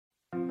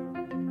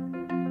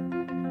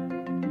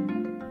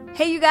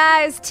Hey, you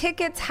guys,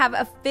 tickets have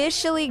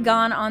officially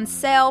gone on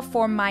sale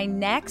for my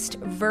next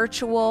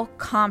virtual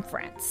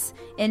conference.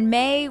 In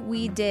May,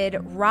 we did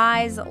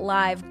Rise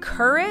Live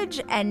Courage,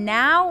 and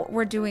now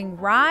we're doing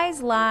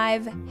Rise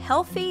Live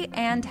Healthy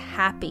and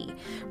Happy.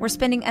 We're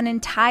spending an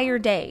entire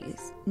day,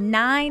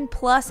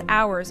 9+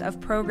 hours of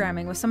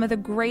programming with some of the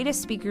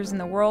greatest speakers in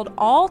the world,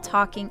 all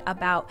talking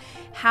about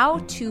how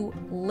to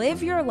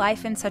live your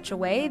life in such a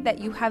way that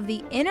you have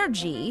the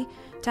energy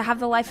to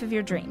have the life of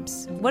your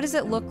dreams. What does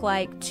it look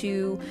like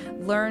to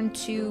learn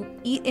to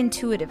eat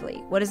intuitively?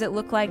 What does it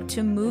look like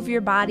to move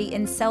your body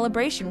in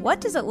celebration?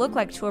 What does it look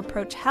like to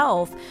approach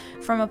health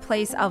from a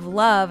place of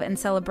love and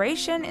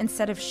celebration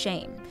instead of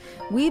shame?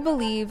 We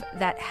believe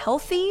that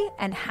healthy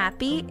and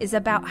happy is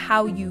about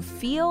how you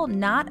feel,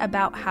 not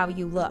about how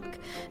you look.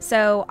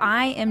 So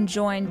I am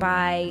joined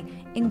by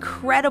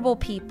incredible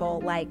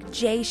people like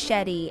Jay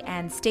Shetty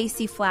and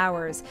Stacey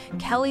Flowers,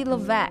 Kelly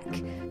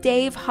LeVeque,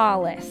 Dave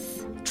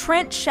Hollis,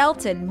 Trent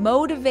Shelton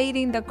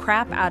motivating the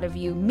crap out of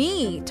you,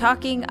 me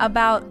talking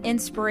about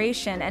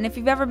inspiration. And if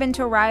you've ever been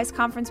to a Rise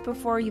conference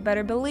before, you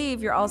better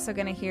believe you're also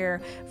going to hear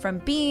from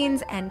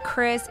Beans and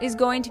Chris. It's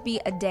going to be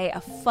a day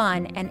of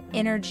fun and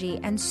energy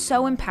and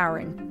so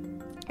empowering.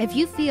 If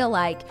you feel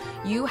like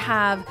you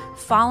have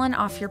fallen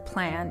off your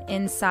plan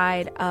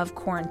inside of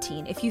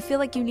quarantine, if you feel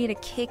like you need a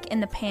kick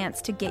in the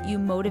pants to get you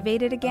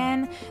motivated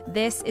again,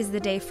 this is the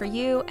day for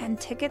you,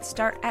 and tickets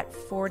start at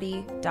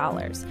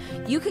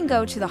 $40. You can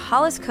go to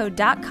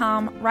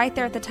theholliscode.com. Right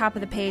there at the top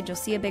of the page, you'll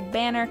see a big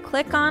banner.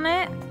 Click on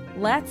it.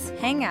 Let's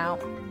hang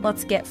out.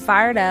 Let's get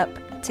fired up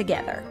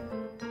together.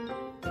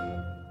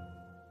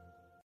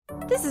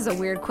 This is a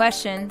weird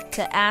question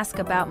to ask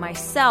about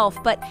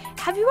myself, but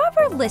have you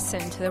ever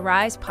listened to the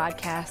Rise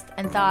podcast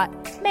and thought,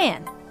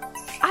 man,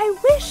 I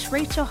wish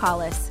Rachel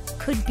Hollis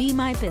could be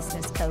my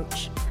business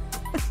coach?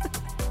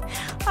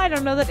 I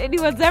don't know that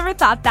anyone's ever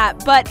thought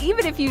that, but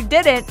even if you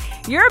didn't,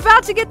 you're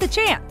about to get the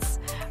chance.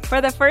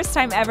 For the first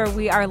time ever,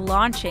 we are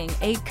launching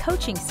a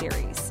coaching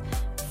series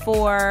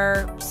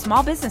for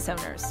small business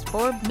owners,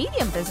 for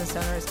medium business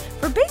owners,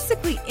 for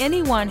basically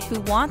anyone who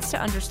wants to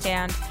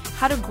understand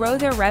how to grow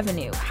their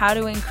revenue, how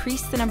to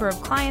increase the number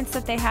of clients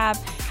that they have,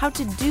 how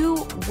to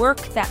do work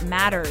that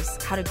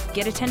matters, how to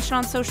get attention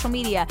on social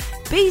media,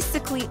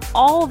 basically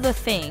all the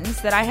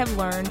things that I have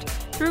learned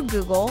through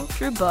Google,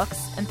 through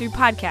books, and through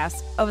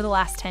podcasts over the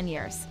last 10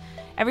 years.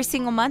 Every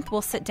single month,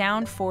 we'll sit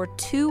down for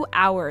 2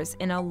 hours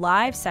in a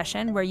live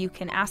session where you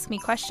can ask me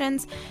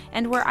questions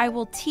and where I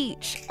will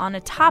teach on a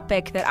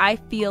topic that I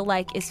feel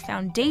like is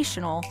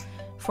foundational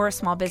for a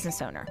small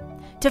business owner.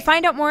 To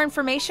find out more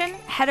information,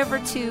 head over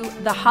to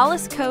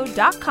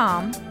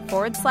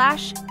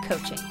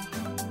theholliscode.com/coaching.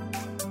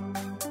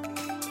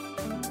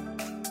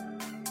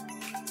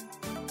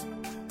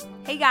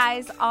 Hey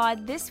guys,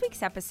 on this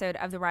week's episode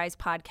of the Rise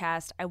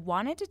podcast, I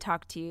wanted to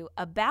talk to you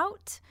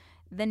about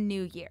the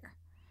new year.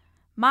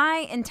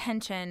 My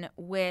intention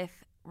with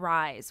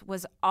Rise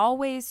was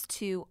always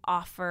to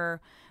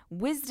offer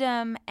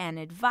wisdom and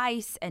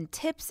advice and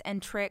tips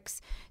and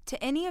tricks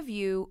to any of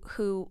you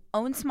who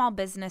own small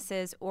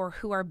businesses or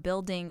who are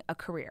building a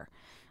career.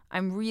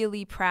 I'm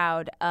really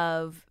proud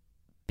of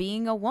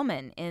being a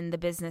woman in the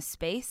business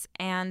space,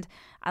 and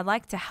I'd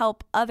like to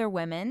help other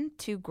women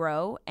to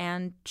grow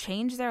and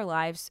change their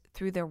lives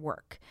through their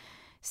work.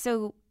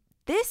 So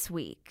this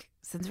week,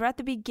 since we're at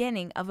the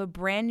beginning of a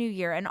brand new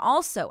year and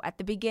also at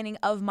the beginning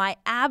of my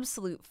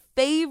absolute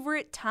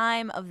favorite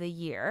time of the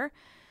year,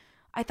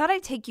 I thought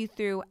I'd take you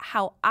through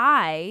how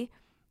I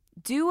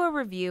do a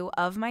review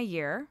of my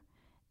year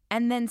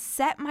and then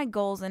set my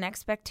goals and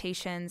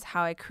expectations,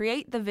 how I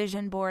create the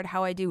vision board,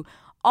 how I do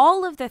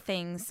all of the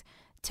things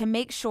to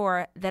make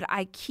sure that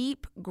I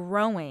keep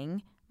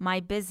growing my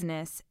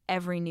business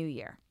every new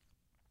year.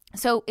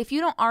 So if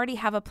you don't already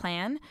have a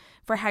plan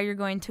for how you're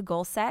going to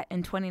goal set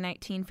in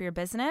 2019 for your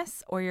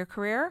business or your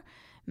career,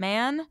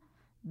 man,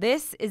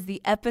 this is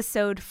the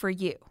episode for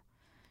you.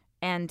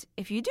 And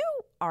if you do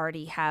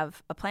already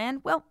have a plan,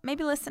 well,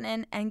 maybe listen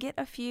in and get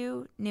a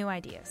few new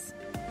ideas.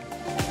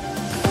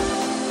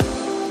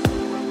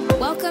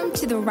 Welcome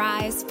to the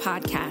Rise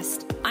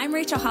podcast. I'm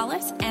Rachel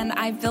Hollis, and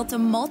I've built a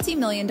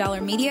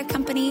multi-million-dollar media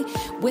company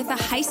with a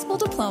high school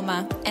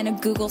diploma and a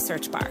Google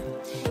search bar.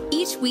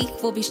 Each week,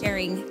 we'll be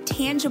sharing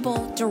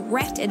tangible,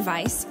 direct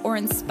advice or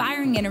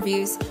inspiring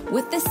interviews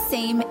with the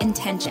same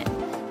intention.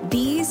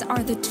 These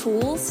are the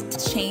tools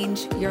to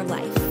change your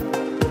life.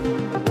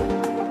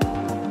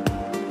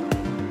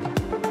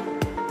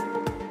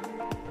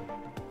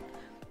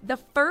 The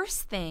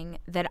first thing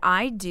that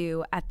I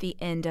do at the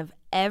end of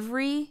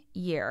every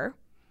year,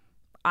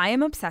 I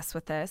am obsessed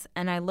with this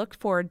and I look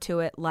forward to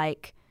it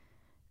like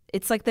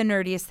it's like the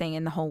nerdiest thing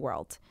in the whole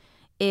world,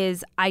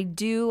 is I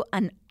do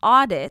an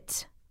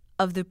audit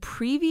of the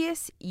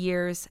previous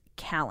year's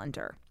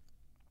calendar.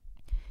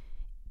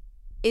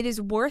 It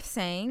is worth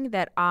saying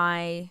that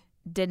I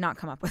did not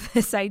come up with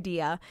this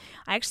idea.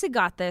 I actually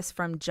got this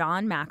from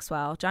John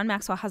Maxwell. John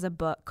Maxwell has a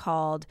book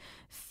called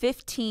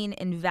 15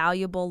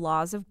 Invaluable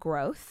Laws of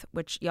Growth,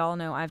 which y'all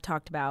know I've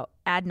talked about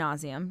ad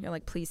nauseum. You're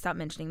like, please stop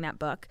mentioning that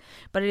book.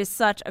 But it is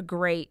such a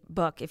great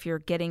book if you're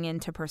getting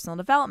into personal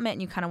development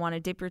and you kind of want to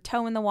dip your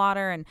toe in the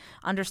water and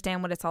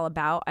understand what it's all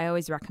about. I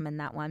always recommend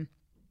that one.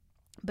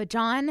 But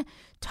John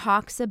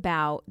talks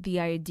about the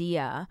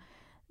idea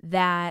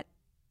that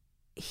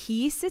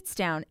he sits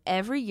down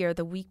every year,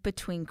 the week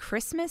between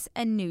Christmas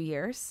and New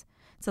Year's.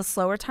 It's a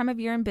slower time of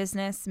year in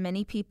business.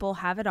 Many people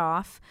have it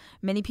off.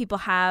 Many people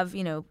have,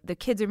 the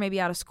kids are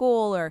maybe out of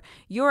school or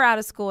you're out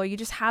of school, or you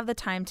just have the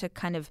time to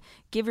kind of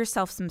give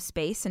yourself some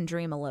space and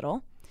dream a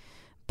little.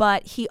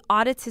 But he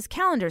audits his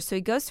calendar. So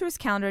he goes through his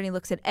calendar and he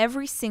looks at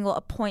every single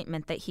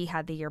appointment that he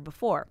had the year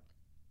before.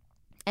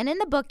 And in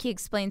the book, he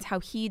explains how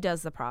he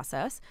does the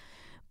process.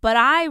 But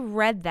I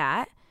read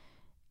that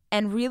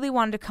and really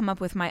wanted to come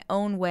up with my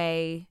own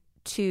way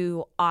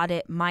to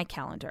audit my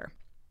calendar.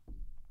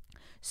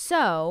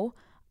 So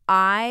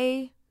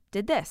I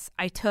did this.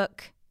 I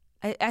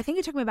think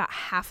it took me about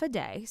half a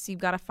day. So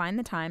you've got to find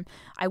the time.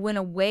 I went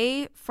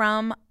away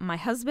from my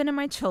husband and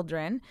my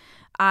children.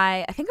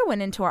 I think I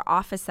went into our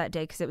office that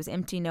day because it was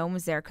empty. No one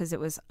was there because it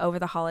was over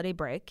the holiday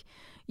break.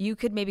 You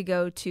could maybe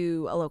go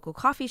to a local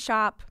coffee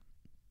shop,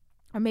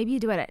 or maybe you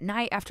do it at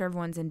night after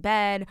everyone's in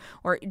bed,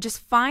 or just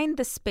find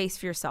the space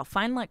for yourself.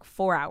 Find like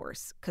 4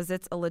 hours because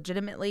it's a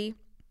legitimately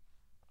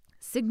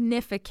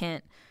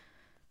significant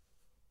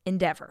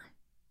endeavor.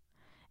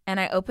 And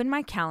I opened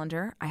my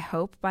calendar. I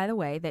hope, by the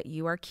way, that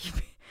you are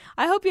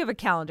I hope you have a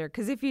calendar,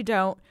 because if you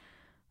don't,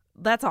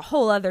 that's a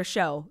whole other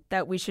show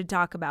that we should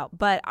talk about.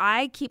 But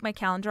I keep my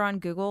calendar on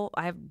Google.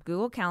 I have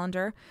Google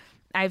Calendar.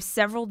 I have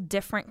several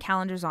different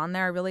calendars on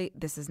there.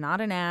 This is not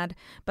an ad,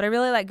 but I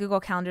really like Google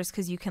Calendars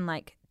because you can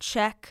like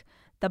check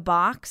the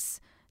box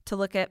to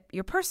look at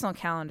your personal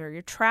calendar,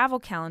 your travel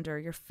calendar,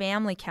 your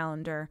family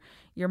calendar,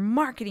 your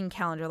marketing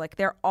calendar. Like,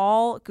 they're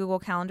all Google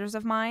Calendars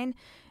of mine.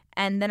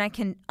 And then I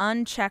can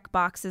uncheck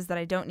boxes that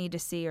I don't need to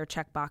see, or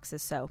check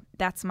boxes. So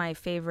that's my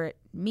favorite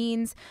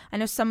means. I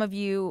know some of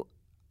you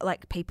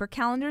like paper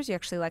calendars. You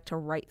actually like to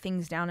write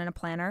things down in a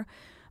planner.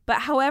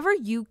 But however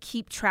you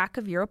keep track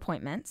of your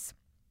appointments,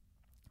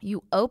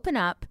 you open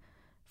up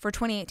for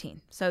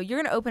 2018. So you're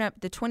going to open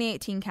up the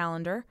 2018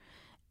 calendar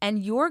and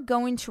you're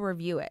going to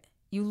review it.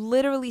 You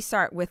literally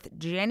start with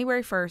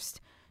January 1st,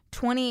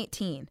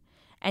 2018,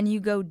 and you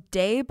go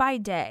day by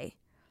day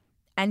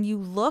and you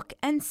look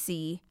and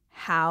see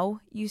how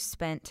you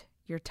spent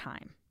your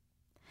time.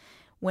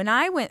 When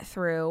I went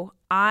through,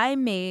 I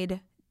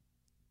made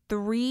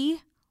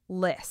 3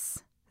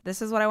 lists.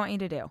 This is what I want you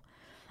to do.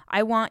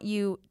 I want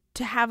you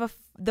to have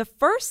the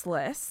first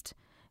list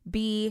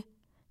be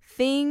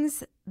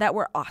things that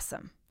were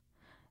awesome,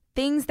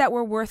 things that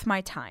were worth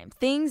my time,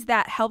 things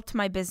that helped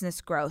my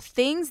business grow,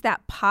 things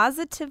that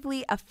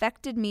positively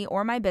affected me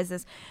or my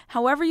business,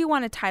 however you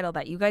want to title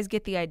that. You guys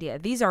get the idea.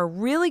 These are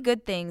really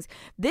good things.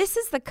 This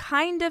is the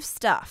kind of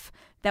stuff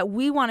that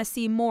we want to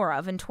see more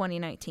of in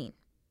 2019.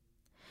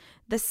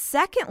 The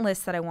second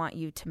list that I want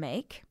you to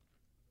make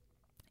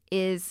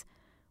is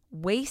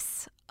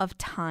wastes of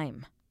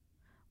time,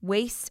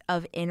 waste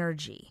of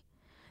energy.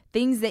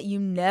 Things that you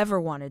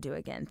never want to do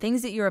again,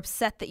 things that you're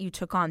upset that you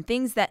took on,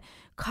 things that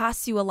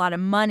cost you a lot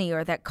of money,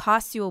 or that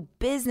cost you a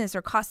business,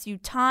 or cost you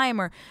time,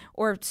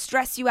 or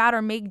stress you out,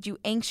 or made you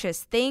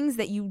anxious, things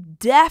that you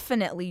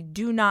definitely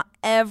do not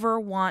ever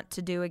want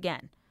to do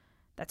again.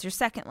 That's your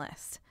second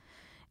list.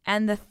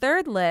 And the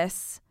third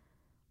list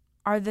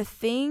are the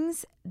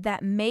things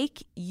that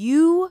make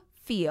you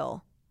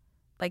feel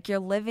like you're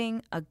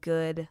living a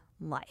good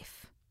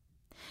life.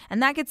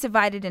 And that gets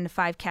divided into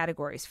 5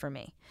 categories for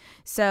me.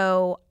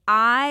 So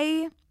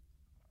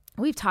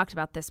we've talked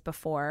about this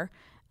before.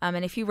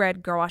 And if you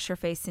read Girl Wash Your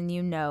Face, and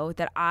you know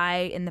that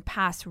I, in the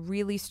past,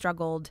 really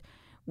struggled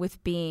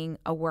with being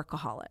a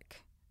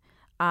workaholic.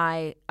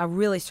 I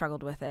really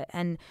struggled with it.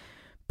 And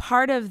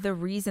part of the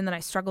reason that I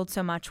struggled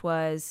so much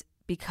was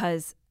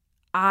because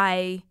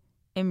I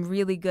am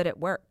really good at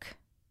work.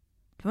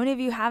 Do any of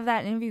you have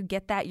that? Any of you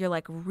get that? You're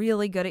like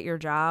really good at your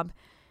job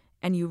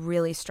and you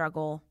really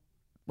struggle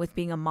with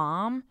being a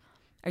mom,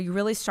 or you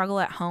really struggle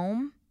at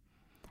home.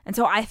 And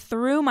so I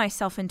threw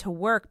myself into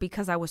work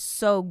because I was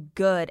so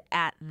good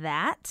at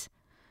that.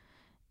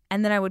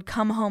 And then I would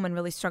come home and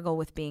really struggle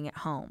with being at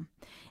home.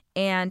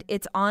 And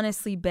it's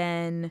honestly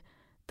been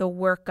the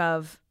work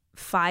of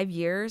 5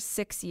 years,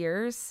 6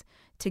 years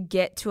to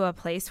get to a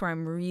place where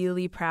I'm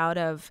really proud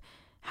of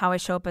how I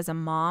show up as a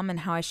mom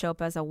and how I show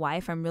up as a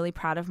wife. I'm really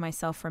proud of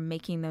myself for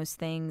making those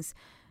things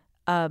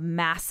a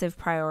massive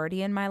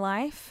priority in my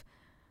life.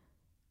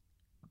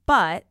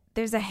 But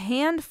there's a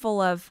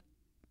handful of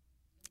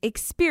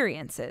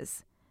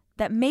experiences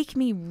that make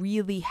me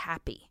really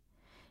happy.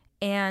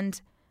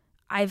 And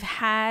I've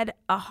had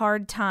a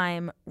hard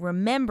time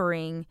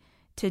remembering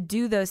to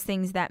do those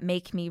things that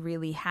make me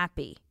really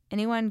happy.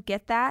 Anyone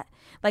get that?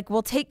 Like,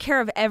 we'll take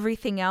care of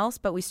everything else,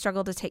 but we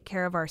struggle to take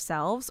care of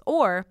ourselves.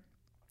 Or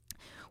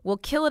we'll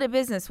kill it at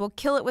business. We'll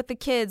kill it with the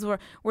kids.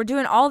 We're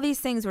doing all these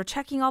things. We're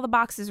checking all the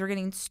boxes. We're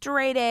getting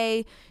straight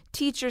A,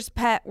 teacher's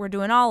pet. We're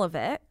doing all of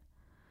it.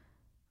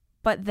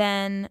 But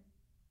then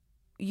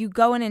you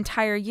go an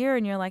entire year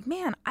and you're like,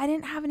 man, I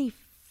didn't have any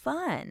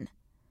fun.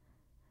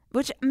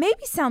 Which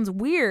maybe sounds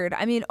weird.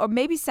 I mean, or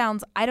maybe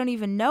sounds, I don't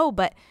even know.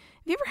 But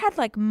have you ever had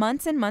like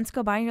months and months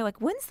go by and you're like,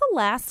 when's the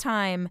last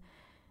time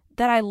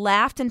that I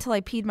laughed until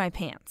I peed my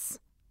pants?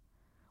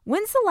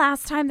 When's the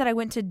last time that I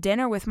went to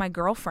dinner with my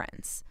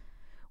girlfriends?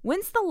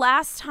 When's the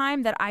last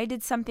time that I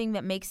did something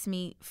that makes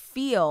me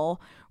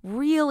feel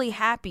really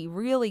happy,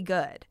 really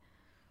good?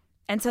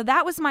 And so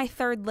that was my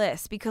third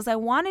list because I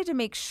wanted to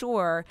make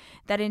sure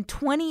that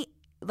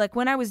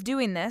when I was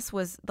doing this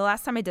was the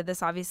last time I did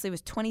this obviously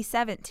was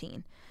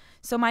 2017.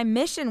 So my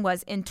mission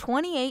was in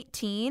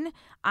 2018,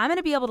 I'm going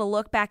to be able to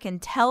look back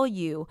and tell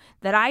you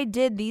that I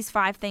did these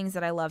 5 things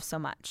that I love so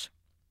much.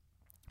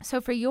 So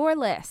for your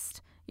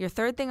list, your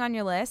third thing on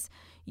your list,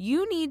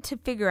 you need to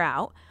figure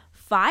out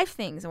 5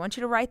 things. I want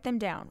you to write them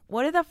down.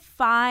 What are the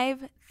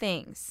 5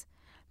 things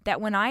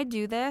that when I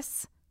do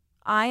this,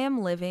 I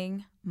am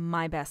living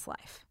my best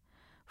life?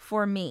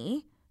 For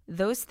me,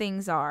 those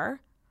things are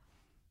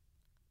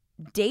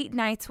date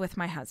nights with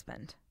my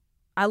husband.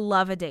 I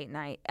love a date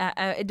night.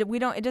 It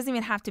doesn't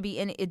even have to be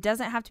it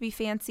doesn't have to be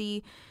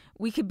fancy.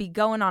 We could be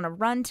going on a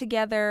run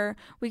together.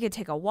 We could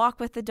take a walk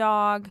with the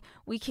dog.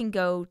 We can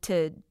go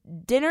to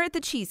dinner at the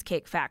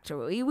Cheesecake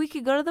Factory. We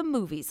could go to the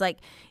movies. Like,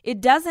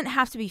 it doesn't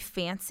have to be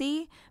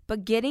fancy,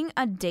 but getting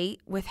a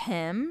date with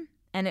him,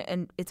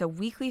 and it's a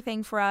weekly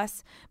thing for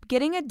us,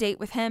 getting a date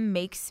with him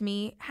makes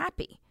me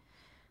happy.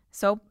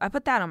 So I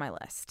put that on my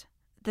list.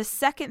 The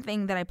second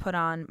thing that I put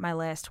on my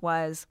list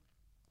was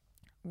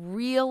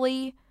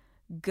really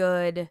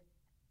good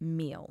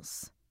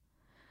meals.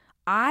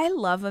 I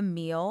love a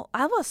meal.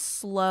 I love a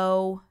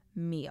slow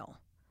meal.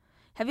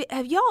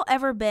 Have y'all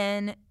ever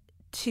been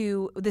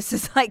to, this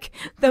is like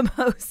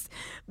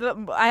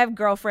I have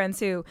girlfriends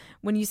who,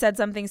 when you said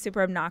something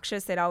super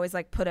obnoxious, they'd always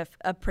like put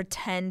a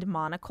pretend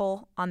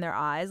monocle on their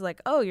eyes,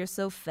 like, oh, you're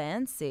so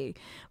fancy.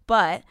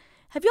 But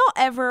have y'all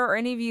ever, or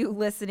any of you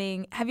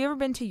listening, have you ever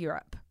been to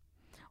Europe?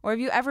 Or have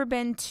you ever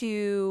been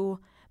to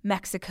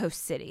Mexico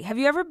City? Have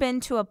you ever been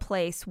to a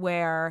place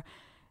where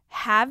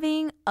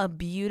having a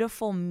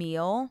beautiful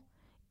meal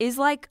is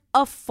like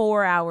a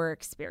 4-hour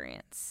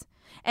experience?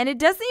 And it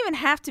doesn't even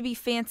have to be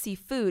fancy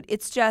food.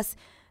 It's just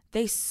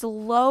they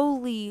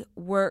slowly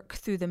work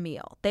through the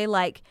meal. They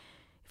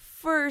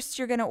first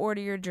you're going to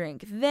order your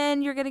drink.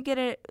 Then you're going to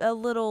get a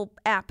little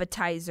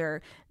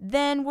appetizer.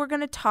 Then we're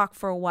going to talk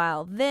for a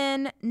while.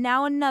 Then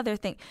now another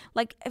thing.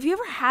 Like, have you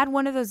ever had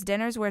one of those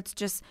dinners where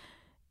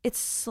it's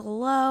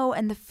slow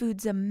and the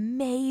food's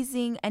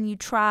amazing and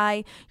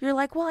you're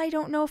like, well, I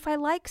don't know if I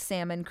like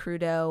salmon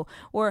crudo,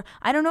 or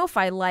I don't know if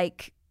I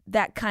like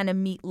that kind of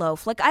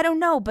meatloaf. Like, I don't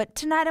know, but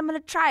tonight I'm going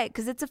to try it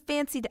because it's a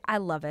fancy I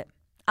love it.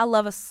 I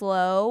love a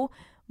slow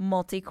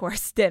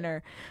multi-course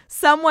dinner.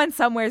 Someone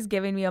somewhere is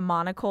giving me a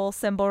monocle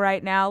symbol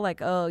right now.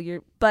 Like, oh,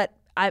 but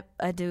I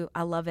do.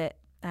 I love it.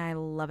 I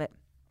love it.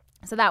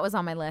 So that was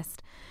on my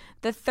list.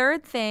 The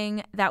third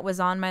thing that was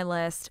on my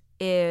list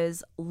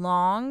is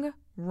long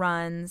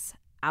runs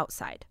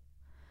outside.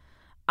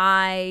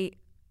 I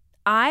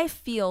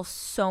feel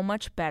so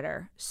much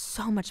better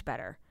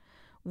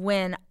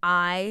when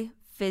I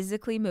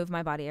physically move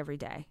my body every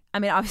day. I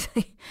mean,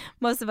 obviously,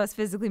 most of us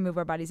physically move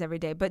our bodies every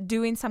day, but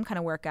doing some kind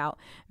of workout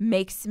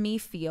makes me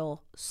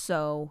feel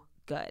so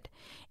good.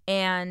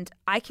 And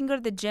I can go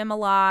to the gym a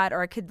lot,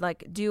 or I could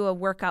do a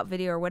workout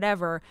video or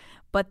whatever,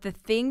 but the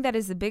thing that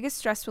is the biggest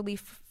stress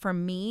relief for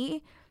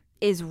me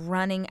is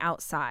running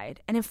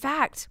outside. And in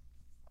fact,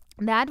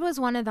 that was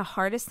one of the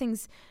hardest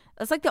things.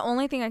 That's like the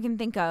only thing I can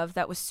think of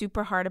that was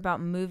super hard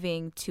about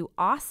moving to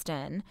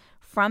Austin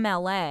from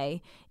LA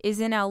is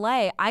in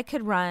LA, I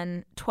could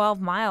run 12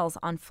 miles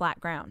on flat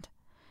ground.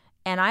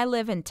 And I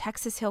live in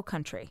Texas Hill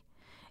Country.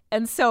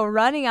 And so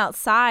running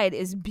outside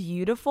is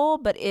beautiful,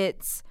 but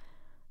it's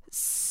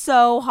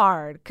so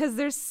hard because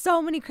there's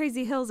so many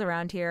crazy hills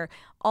around here.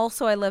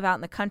 Also, I live out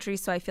in the country,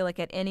 so I feel like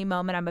at any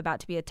moment I'm about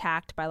to be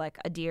attacked by like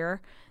a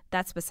deer.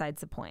 That's besides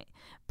the point.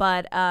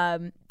 But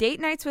date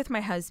nights with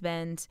my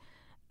husband,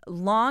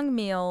 long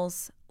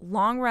meals,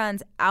 long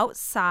runs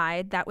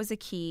outside, that was a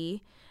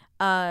key.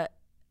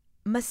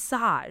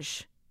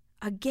 Massage.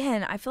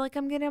 Again, I feel like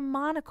I'm getting a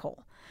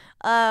monocle.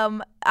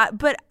 But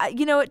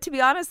to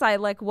be honest, I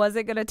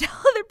wasn't going to tell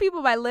other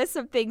people my list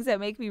of things that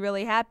make me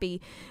really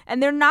happy.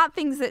 And they're not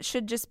things that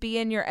should just be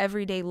in your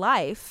everyday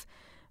life,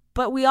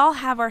 but we all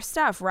have our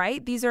stuff,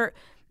 right? These are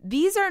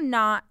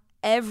not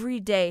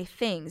everyday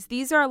things.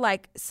 These are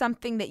like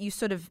something that you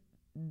sort of,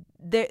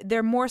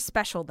 they're more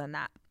special than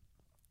that.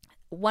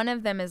 One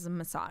of them is a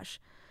massage.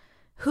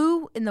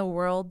 Who in the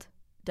world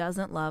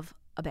doesn't love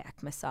a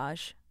back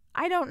massage?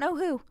 I don't know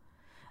who.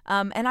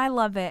 And I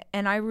love it.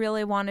 And I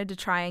really wanted to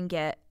try and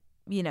get,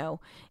 in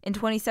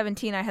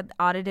 2017, I had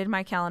audited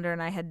my calendar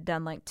and I had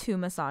done 2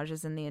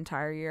 massages in the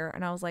entire year.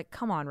 And I was like,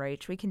 come on,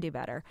 Rach, we can do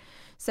better.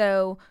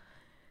 So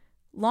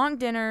long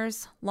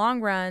dinners,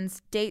 long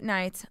runs, date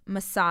nights,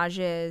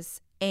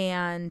 massages,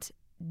 and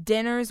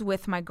dinners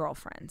with my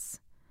girlfriends.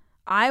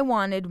 I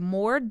wanted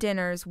more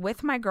dinners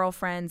with my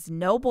girlfriends,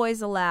 no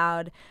boys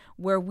allowed,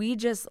 where we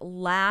just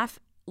laugh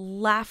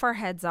our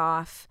heads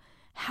off,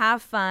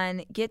 have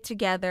fun, get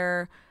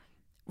together.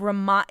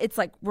 It's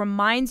like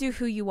reminds you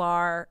who you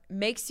are,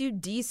 makes you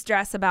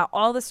de-stress about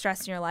all the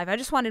stress in your life. I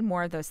just wanted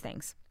more of those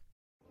things.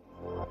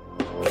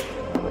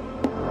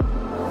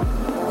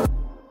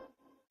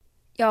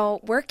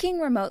 Y'all, working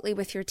remotely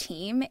with your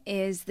team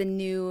is the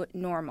new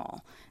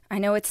normal. I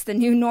know it's the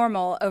new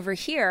normal over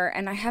here,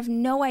 and I have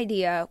no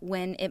idea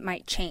when it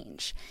might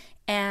change.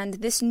 And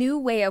this new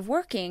way of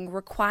working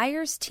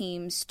requires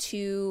teams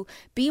to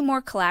be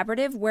more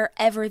collaborative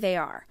wherever they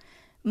are.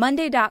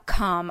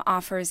 Monday.com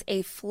offers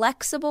a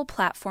flexible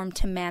platform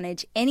to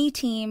manage any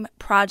team,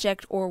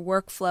 project, or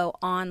workflow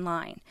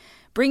online.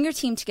 Bring your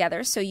team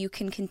together so you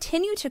can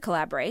continue to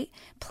collaborate,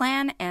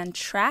 plan, and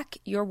track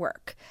your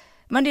work.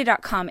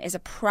 Monday.com is a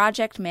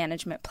project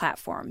management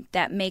platform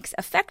that makes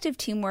effective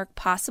teamwork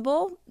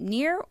possible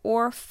near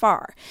or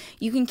far.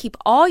 You can keep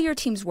all your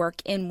team's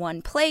work in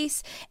one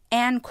place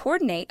and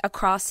coordinate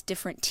across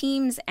different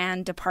teams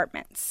and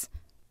departments.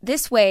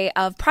 This way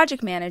of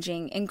project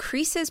managing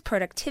increases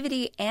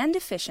productivity and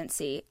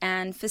efficiency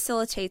and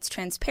facilitates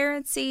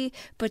transparency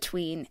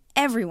between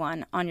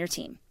everyone on your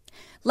team.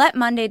 Let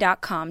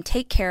Monday.com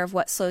take care of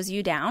what slows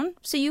you down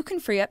so you can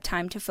free up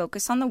time to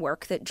focus on the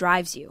work that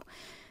drives you.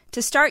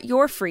 To start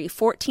your free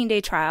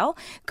 14-day trial,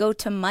 go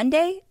to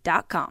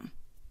Monday.com.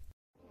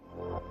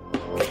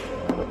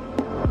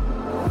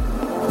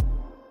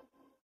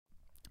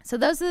 So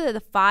those are the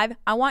 5.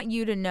 I want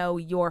you to know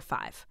your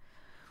 5.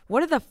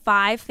 What are the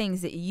 5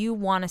 things that you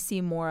want to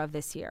see more of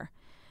this year?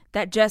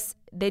 That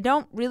they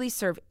don't really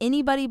serve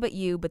anybody but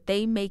you, but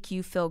they make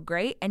you feel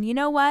great. And you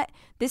know what?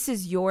 This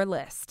is your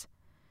list.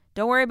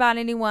 Don't worry about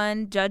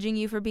anyone judging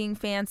you for being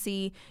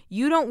fancy.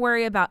 You don't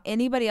worry about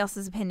anybody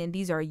else's opinion.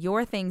 These are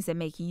your things that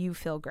make you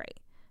feel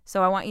great.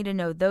 So I want you to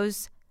know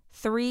those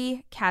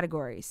 3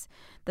 categories.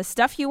 The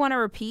stuff you want to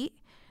repeat,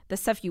 the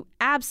stuff you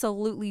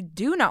absolutely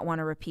do not want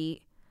to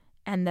repeat,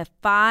 and the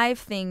 5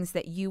 things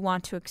that you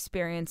want to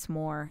experience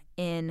more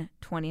in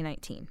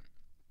 2019.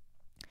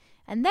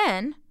 And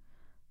then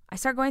I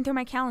start going through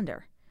my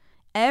calendar.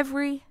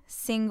 Every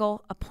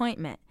single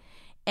appointment.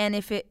 And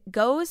if it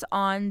goes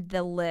on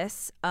the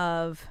list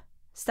of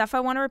stuff I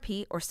want to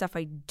repeat or stuff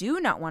I do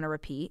not want to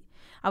repeat,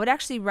 I would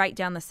actually write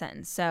down the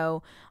sentence.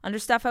 So under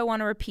stuff I want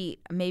to repeat,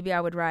 maybe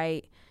I would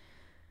write,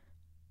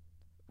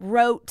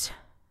 girl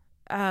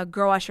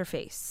wash your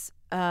face.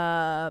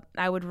 I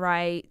would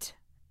write,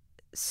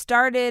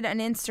 started an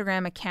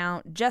Instagram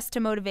account just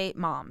to motivate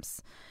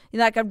moms.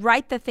 I'd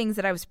write the things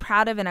that I was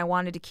proud of and I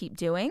wanted to keep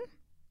doing.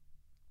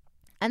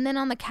 And then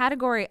on the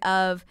category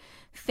of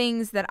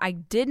things that I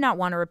did not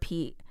want to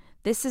repeat,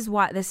 this is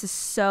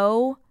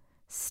so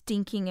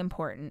stinking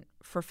important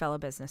for fellow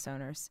business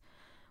owners.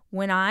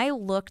 When I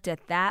looked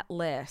at that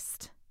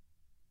list,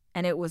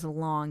 and it was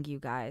long, you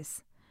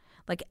guys,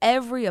 like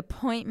every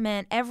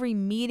appointment, every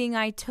meeting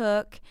I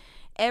took,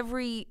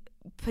 every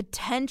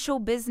potential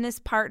business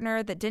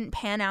partner that didn't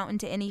pan out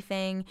into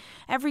anything,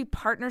 every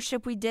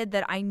partnership we did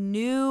that I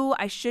knew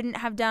I shouldn't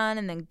have done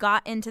and then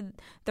got into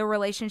the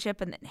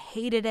relationship and then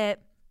hated it.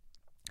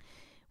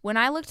 When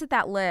I looked at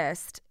that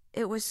list,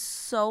 it was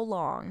so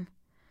long.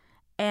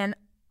 And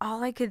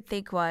all I could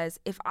think was,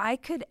 if I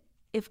could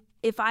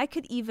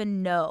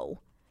even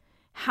know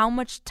how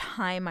much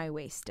time I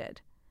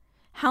wasted,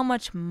 how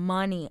much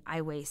money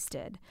I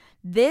wasted,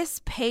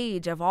 this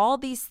page of all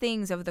these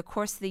things over the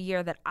course of the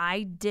year that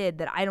I did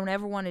that I don't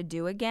ever want to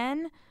do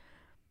again,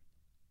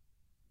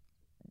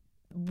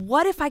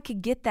 what if I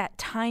could get that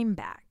time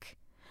back?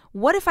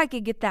 What if I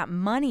could get that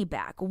money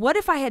back? What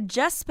if I had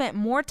just spent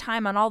more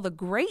time on all the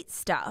great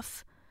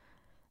stuff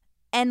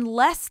and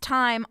less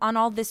time on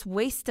all this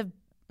waste of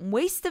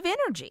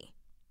energy?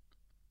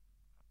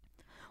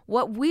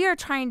 What we are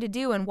trying to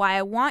do, and why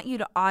I want you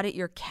to audit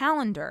your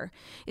calendar,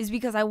 is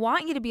because I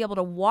want you to be able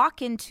to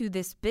walk into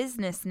this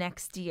business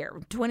next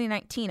year,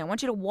 2019. I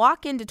want you to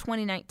walk into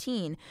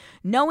 2019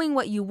 knowing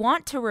what you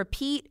want to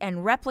repeat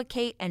and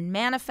replicate and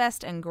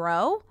manifest and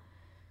grow,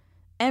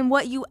 and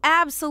what you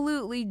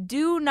absolutely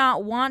do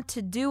not want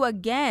to do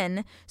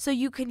again, so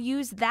you can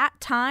use that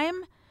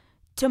time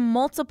to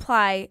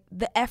multiply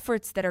the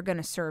efforts that are going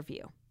to serve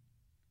you.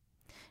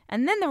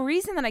 And then the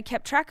reason that I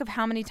kept track of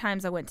how many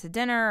times I went to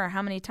dinner or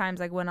how many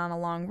times I went on a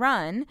long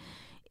run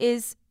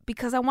is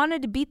because I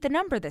wanted to beat the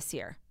number this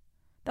year.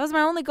 That was my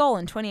only goal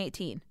in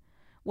 2018,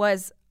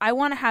 was I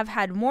want to have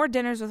had more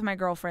dinners with my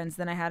girlfriends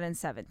than I had in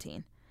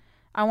 17.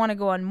 I want to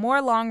go on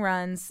more long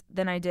runs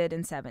than I did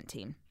in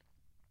 17.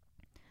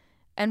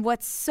 And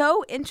what's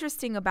so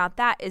interesting about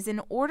that is,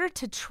 in order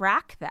to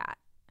track that,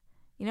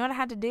 you know what I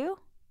had to do?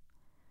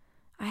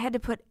 I had to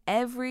put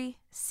every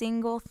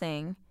single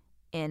thing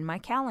in my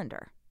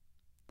calendar.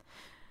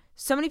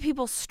 So many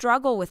people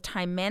struggle with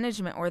time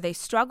management, or they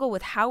struggle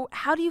with how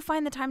do you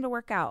find the time to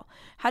work out?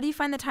 How do you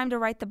find the time to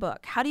write the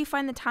book? How do you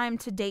find the time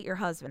to date your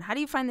husband? How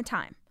do you find the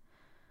time?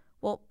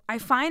 Well, I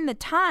find the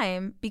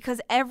time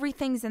because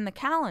everything's in the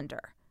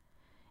calendar.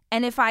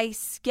 And if I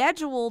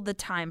schedule the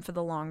time for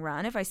the long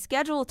run, if I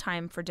schedule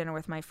time for dinner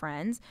with my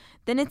friends,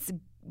 then it's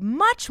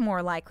much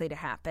more likely to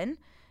happen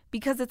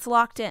because it's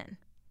locked in.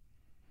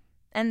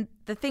 And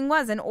the thing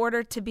was, in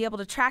order to be able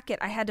to track it,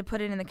 I had to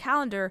put it in the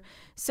calendar.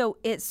 So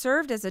it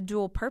served as a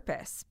dual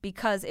purpose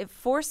because it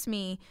forced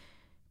me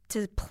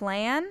to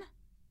plan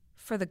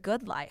for the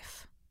good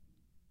life.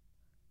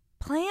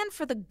 Plan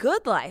for the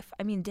good life.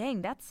 I mean,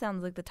 dang, that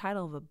sounds like the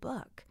title of a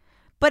book.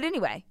 But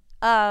anyway,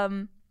 I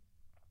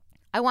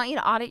want you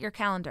to audit your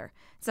calendar.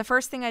 It's the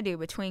first thing I do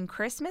between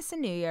Christmas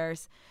and New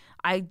Year's.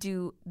 I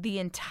do the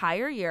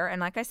entire year. And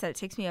like I said, it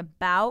takes me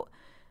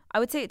I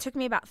would say it took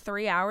me about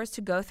 3 hours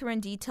to go through in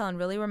detail and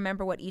really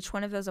remember what each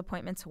one of those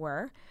appointments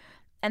were.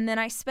 And then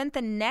I spent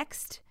the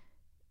next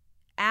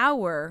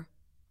hour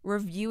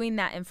reviewing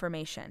that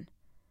information.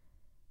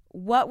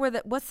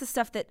 What's the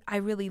stuff that I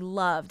really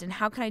loved and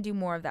how can I do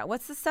more of that?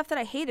 What's the stuff that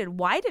I hated?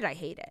 Why did I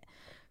hate it?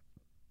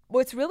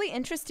 What's really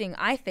interesting,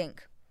 I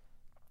think,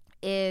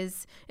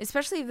 is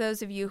especially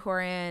those of you who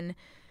are in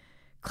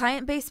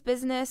client-based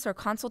business or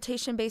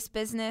consultation-based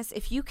business,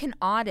 if you can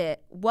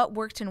audit what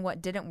worked and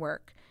what didn't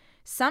work,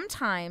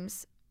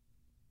 sometimes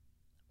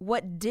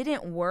what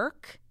didn't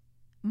work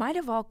might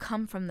have all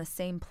come from the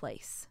same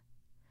place.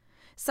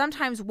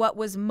 Sometimes what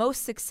was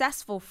most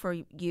successful for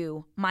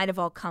you might have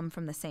all come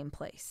from the same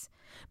place.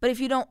 But if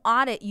you don't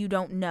audit, you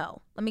don't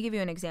know. Let me give you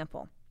an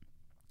example.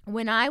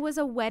 When I was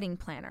a wedding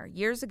planner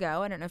years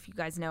ago, I don't know if you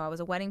guys know, I was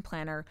a wedding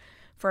planner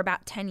for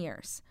about 10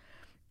 years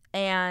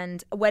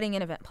and a wedding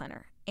and event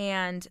planner.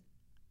 And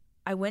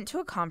I went to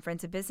a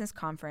conference, a business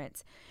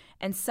conference,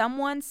 and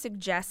someone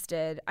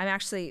suggested,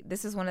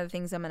 this is one of the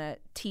things I'm going to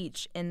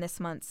teach in this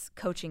month's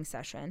coaching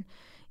session,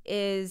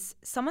 is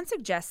someone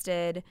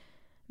suggested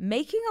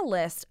making a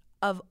list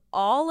of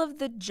all of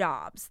the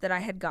jobs that I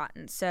had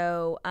gotten.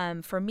 So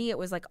for me, it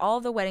was like all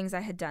the weddings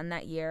I had done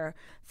that year.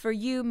 For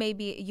you,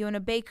 maybe you in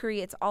a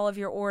bakery, it's all of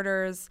your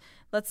orders.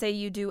 Let's say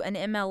you do an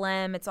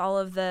MLM, it's all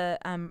of the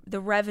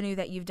revenue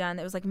that you've done.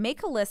 It was like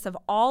make a list of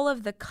all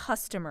of the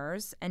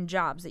customers and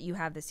jobs that you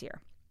have this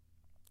year.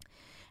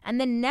 And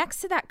then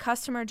next to that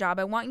customer job,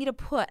 I want you to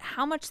put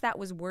how much that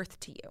was worth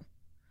to you.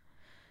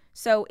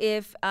 So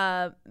if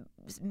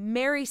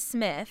Mary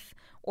Smith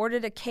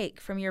ordered a cake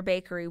from your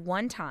bakery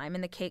one time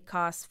and the cake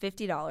costs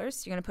 $50,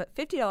 you're going to put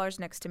 $50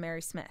 next to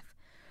Mary Smith.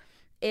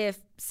 If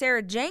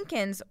Sarah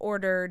Jenkins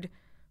ordered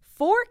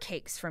 4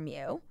 cakes from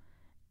you,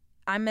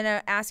 I'm going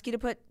to ask you to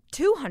put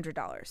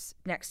 $200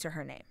 next to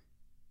her name.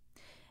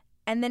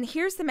 And then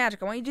here's the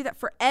magic. I want you to do that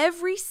for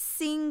every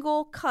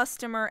single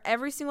customer,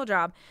 every single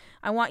job.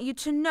 I want you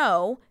to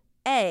know,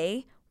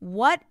 A,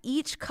 what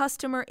each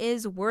customer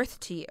is worth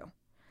to you.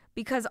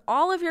 Because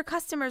all of your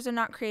customers are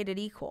not created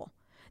equal.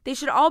 They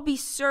should all be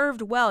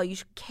served well. You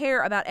should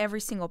care about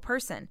every single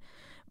person.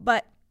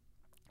 But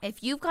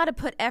if you've got to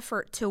put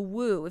effort to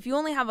woo, if you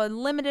only have a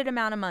limited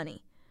amount of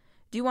money,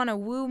 do you want to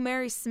woo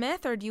Mary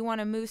Smith or do you want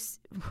to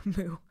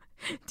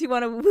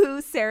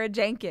woo Sarah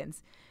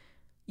Jenkins?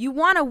 You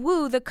want to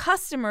woo the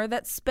customer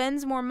that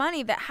spends more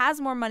money, that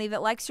has more money,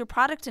 that likes your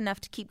product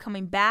enough to keep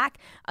coming back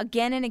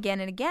again and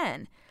again and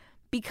again.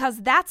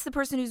 Because that's the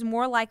person who's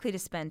more likely to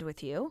spend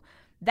with you.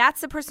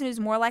 That's the person who's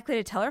more likely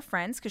to tell her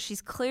friends because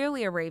she's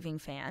clearly a raving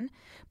fan.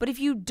 But if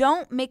you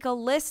don't make a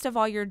list of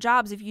all your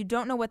jobs, if you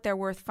don't know what they're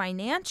worth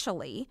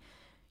financially,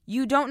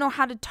 you don't know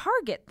how to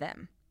target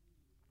them.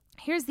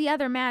 Here's the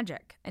other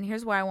magic, and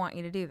here's why I want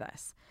you to do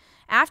this.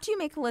 After you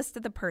make a list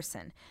of the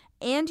person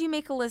and you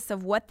make a list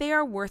of what they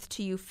are worth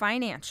to you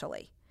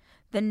financially,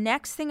 the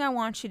next thing I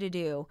want you to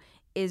do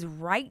is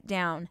write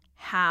down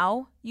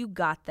how you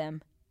got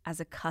them as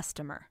a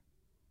customer.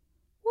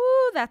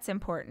 Woo, that's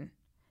important.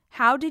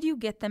 How did you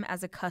get them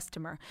as a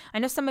customer? I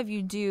know some of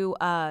you do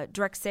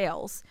direct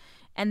sales,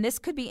 and this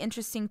could be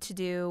interesting to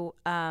do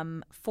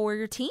for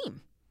your team.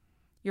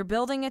 You're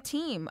building a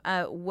team.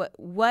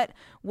 What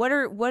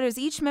is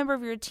each member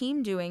of your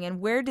team doing,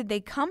 and where did they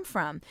come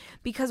from?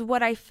 Because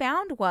what I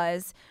found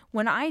was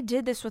when I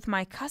did this with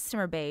my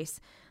customer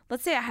base,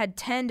 let's say I had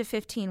 10 to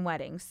 15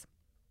 weddings.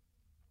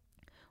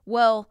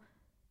 Well,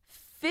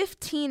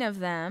 15 of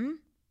them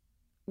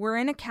were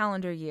in a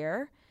calendar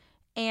year,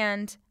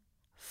 and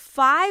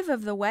 5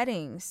 of the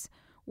weddings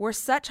were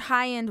such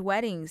high-end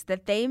weddings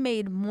that they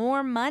made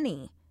more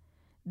money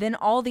than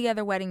all the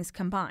other weddings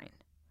combined.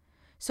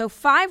 So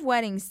 5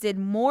 weddings did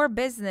more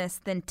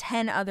business than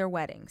 10 other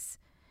weddings.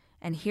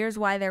 And here's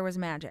why there was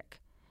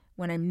magic.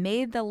 When I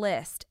made the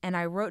list and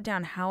I wrote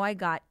down how I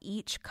got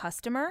each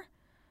customer,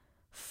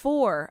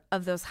 4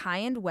 of those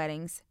high-end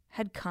weddings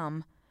had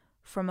come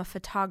from a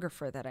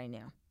photographer that I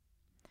knew.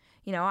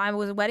 You know, I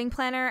was a wedding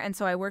planner, and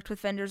so I worked with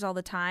vendors all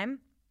the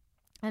time.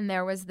 And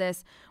there was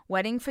this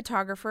wedding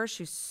photographer.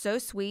 She was so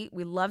sweet.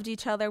 We loved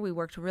each other. We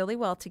worked really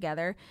well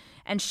together.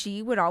 And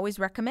she would always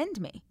recommend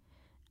me.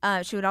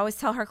 She would always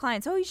tell her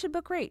clients, oh, you should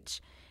book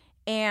Rach.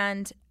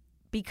 And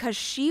because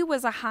she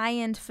was a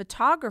high-end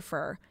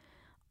photographer,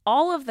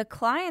 all of the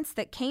clients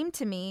that came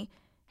to me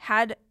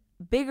had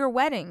bigger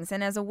weddings.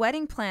 And as a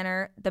wedding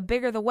planner, the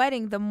bigger the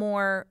wedding, the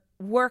more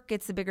work,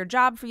 it's a bigger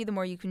job for you, the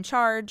more you can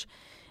charge.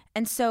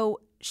 And so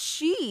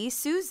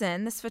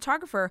Susan, this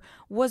photographer,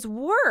 was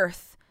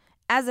worth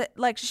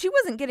she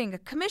wasn't getting a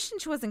commission.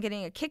 She wasn't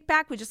getting a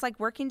kickback. We just liked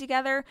working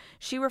together.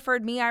 She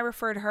referred me. I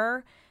referred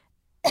her.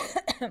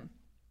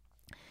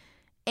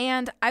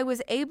 And I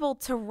was able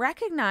to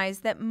recognize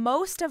that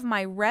most of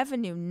my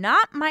revenue,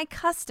 not my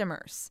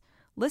customers,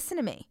 listen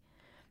to me,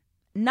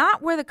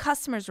 not where the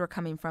customers were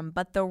coming from,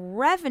 but the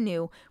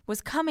revenue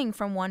was coming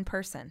from one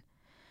person.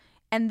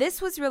 And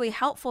this was really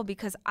helpful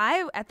because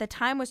I, at the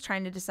time, was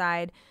trying to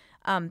decide,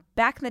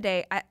 back in the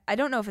day, I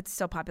don't know if it's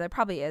still popular, it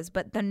probably is,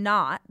 but The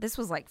Knot, this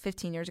was like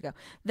 15 years ago.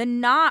 The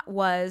Knot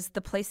was the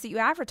place that you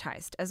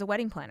advertised as a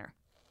wedding planner.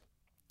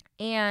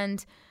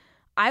 And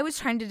I was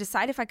trying to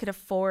decide if I could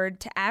afford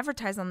to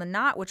advertise on The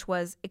Knot, which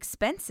was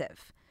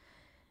expensive.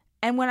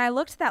 And when I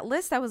looked at that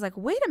list, I was like,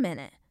 wait a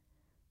minute.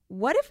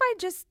 What if I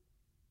just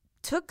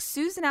took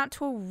Susan out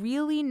to a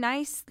really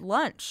nice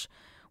lunch?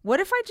 What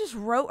if I just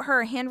wrote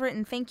her a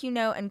handwritten thank you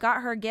note and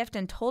got her a gift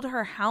and told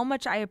her how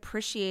much I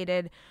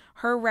appreciated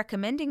her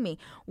recommending me?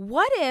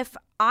 What if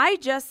I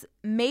just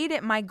made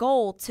it my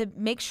goal to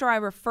make sure I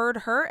referred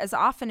her as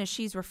often as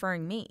she's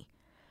referring me?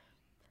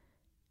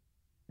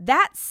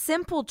 That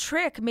simple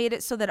trick made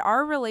it so that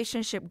our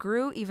relationship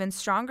grew even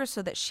stronger,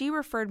 so that she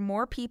referred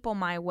more people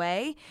my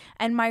way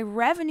and my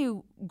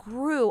revenue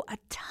grew a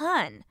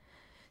ton,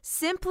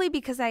 simply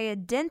because I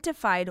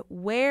identified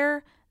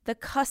where the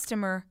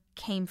customer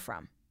came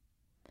from.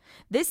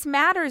 This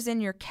matters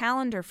in your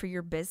calendar for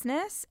your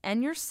business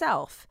and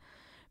yourself,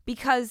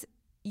 because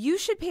you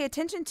should pay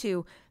attention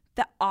to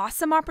the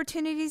awesome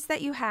opportunities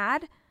that you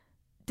had.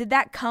 Did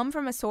that come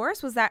from a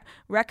source? Was that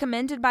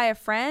recommended by a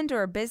friend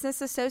or a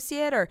business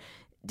associate? Or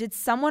did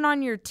someone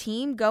on your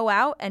team go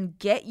out and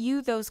get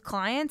you those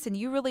clients and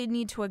you really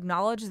need to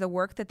acknowledge the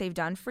work that they've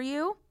done for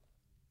you?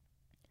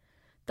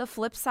 The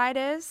flip side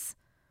is,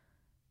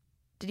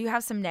 did you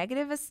have some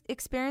negative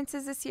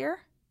experiences this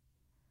year?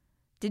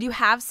 Did you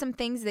have some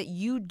things that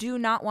you do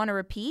not want to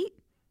repeat?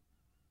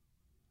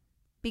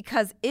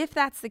 Because if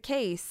that's the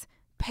case,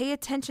 pay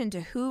attention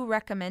to who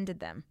recommended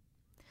them.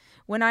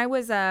 When I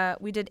was,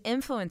 we did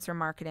influencer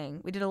marketing.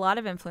 We did a lot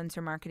of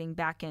influencer marketing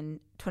back in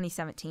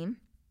 2017.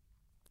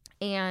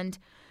 And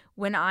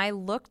when I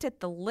looked at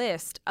the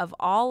list of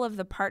all of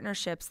the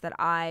partnerships that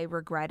I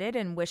regretted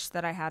and wished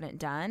that I hadn't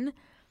done,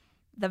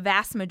 the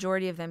vast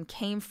majority of them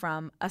came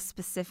from a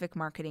specific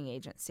marketing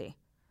agency.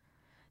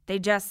 They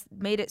just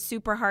made it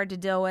super hard to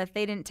deal with.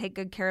 They didn't take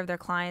good care of their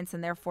clients,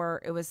 and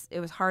therefore it was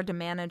hard to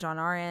manage on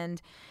our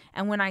end.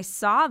 And when I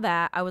saw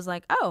that, I was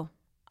like, oh,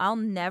 I'll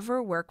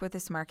never work with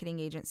this marketing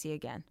agency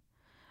again.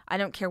 I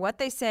don't care what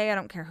they say. I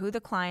don't care who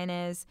the client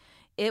is.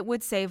 It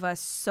would save us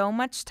so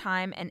much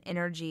time and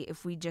energy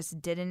if we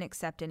just didn't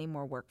accept any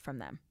more work from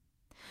them.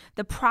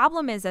 The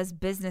problem is, as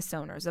business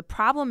owners, the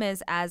problem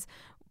is as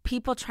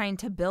people trying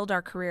to build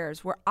our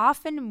careers, we're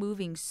often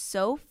moving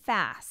so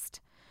fast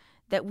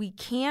that we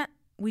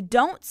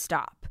don't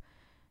stop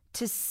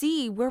to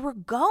see where we're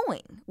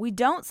going. We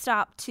don't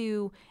stop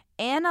to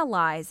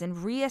analyze and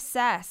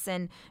reassess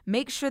and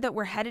make sure that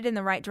we're headed in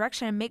the right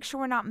direction and make sure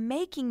we're not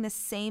making the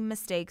same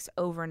mistakes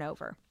over and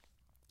over.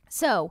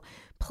 So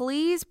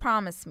please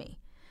promise me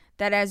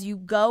that as you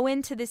go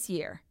into this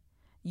year,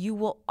 you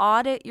will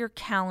audit your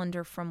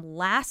calendar from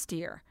last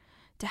year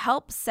to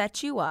help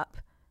set you up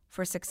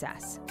for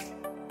success.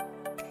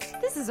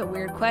 This is a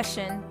weird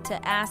question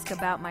to ask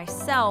about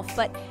myself,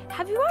 but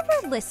have you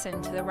ever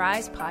listened to the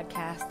Rise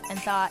podcast and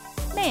thought,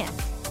 man,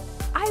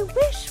 I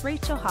wish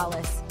Rachel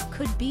Hollis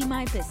could be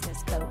my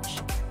business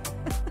coach?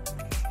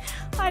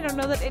 I don't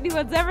know that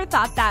anyone's ever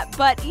thought that,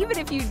 but even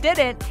if you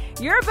didn't,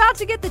 you're about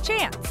to get the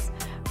chance.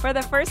 For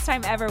the first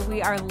time ever,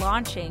 we are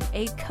launching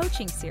a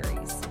coaching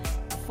series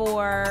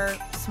for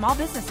small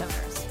business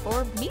owners,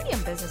 for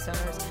medium business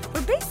owners,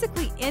 for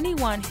basically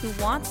anyone who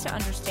wants to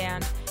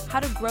understand how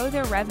to grow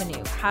their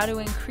revenue, how to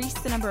increase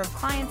the number of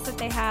clients that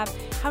they have,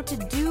 how to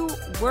do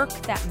work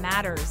that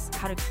matters,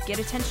 how to get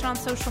attention on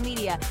social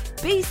media,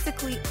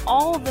 basically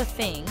all the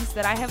things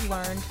that I have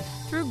learned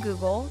through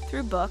Google,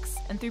 through books,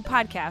 and through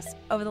podcasts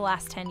over the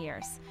last 10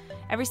 years.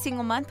 Every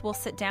single month, we'll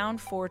sit down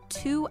for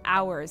 2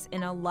 hours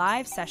in a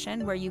live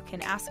session where you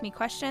can ask me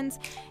questions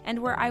and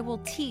where I will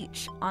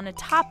teach on a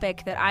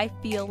topic that I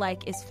feel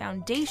like is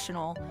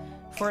foundational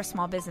for a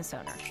small business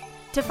owner.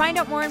 To find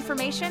out more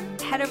information,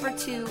 head over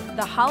to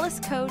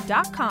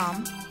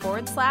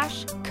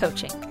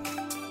thehollisco.com/coaching.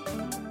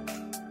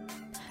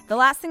 The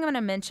last thing I'm going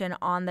to mention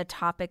on the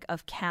topic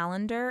of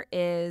calendar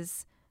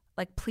is,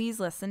 please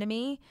listen to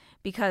me,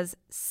 because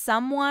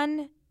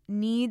someone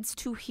needs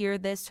to hear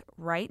this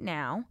right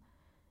now,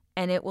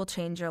 and it will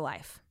change your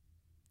life.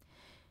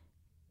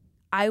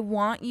 I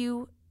want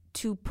you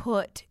to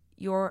put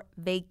your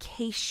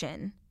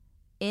vacation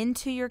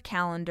into your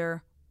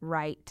calendar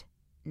right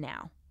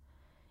now.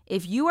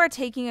 If you are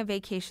taking a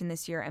vacation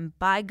this year, and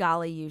by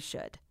golly, you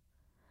should,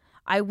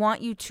 I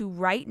want you to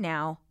right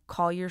now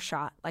call your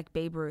shot like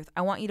Babe Ruth.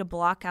 I want you to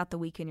block out the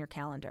week in your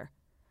calendar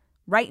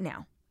right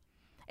now.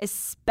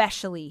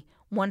 especially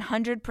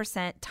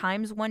 100%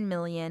 times 1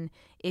 million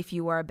if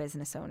you are a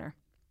business owner.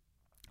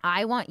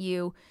 I want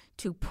you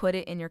to put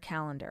it in your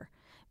calendar,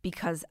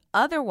 because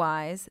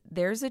otherwise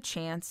there's a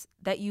chance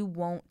that you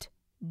won't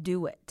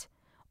do it,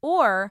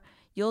 or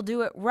you'll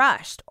do it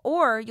rushed,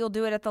 or you'll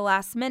do it at the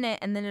last minute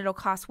and then it'll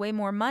cost way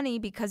more money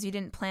because you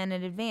didn't plan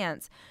in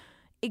advance.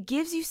 It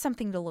gives you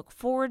something to look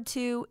forward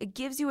to. It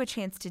gives you a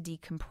chance to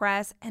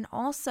decompress. And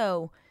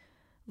also,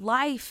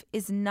 life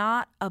is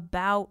not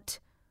about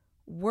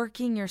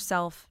working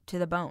yourself to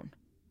the bone.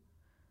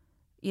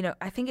 You know,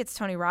 I think it's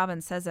Tony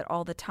Robbins says it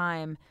all the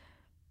time.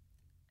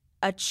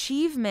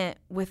 Achievement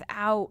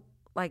without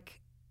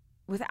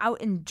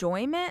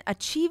enjoyment,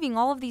 achieving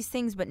all of these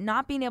things but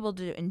not being able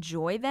to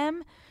enjoy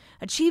them,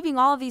 achieving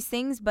all of these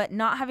things but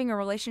not having a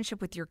relationship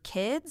with your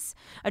kids,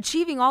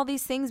 achieving all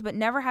these things but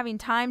never having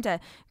time to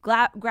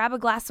grab a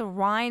glass of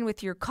wine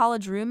with your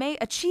college roommate,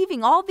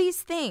 achieving all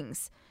these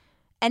things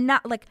and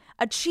not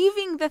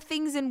achieving the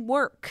things in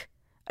work,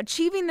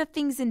 achieving the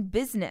things in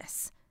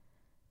business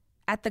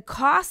at the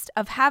cost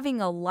of having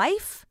a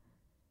life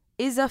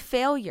is a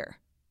failure.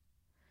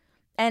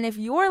 And if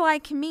you're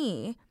like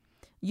me,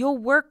 you'll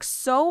work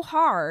so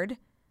hard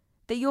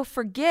that you'll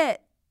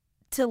forget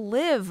to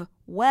live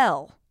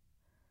well.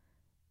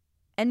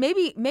 And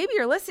maybe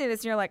you're listening to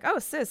this and you're like, oh,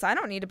 sis, I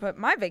don't need to put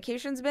my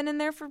vacation's been in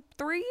there for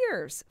 3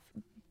 years.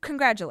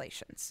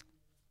 Congratulations.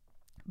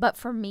 But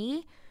for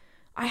me,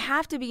 I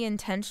have to be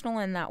intentional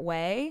in that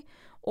way,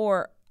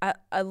 or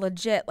a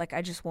legit, I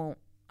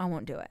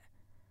won't do it.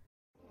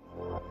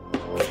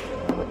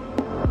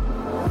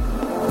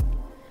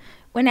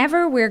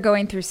 Whenever we're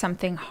going through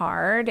something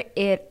hard,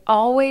 it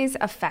always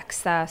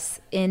affects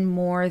us in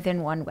more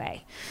than one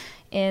way.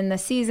 In the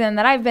season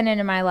that I've been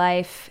in my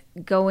life,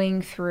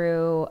 going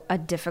through a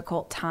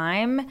difficult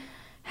time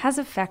has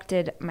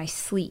affected my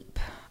sleep.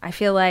 I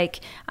feel like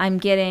I'm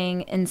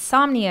getting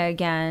insomnia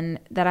again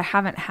that I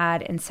haven't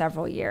had in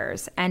several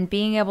years. And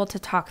being able to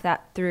talk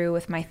that through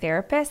with my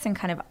therapist and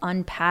kind of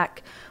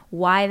unpack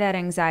why that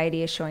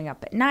anxiety is showing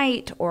up at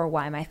night, or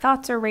why my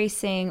thoughts are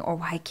racing, or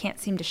why I can't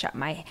seem to shut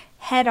my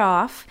head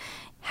off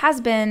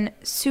has been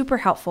super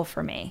helpful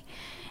for me.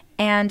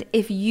 And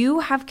if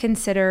you have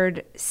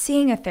considered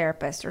seeing a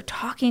therapist or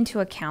talking to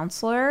a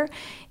counselor,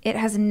 it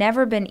has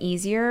never been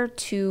easier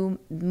to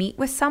meet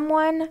with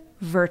someone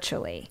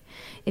virtually.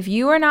 If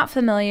you are not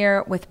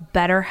familiar with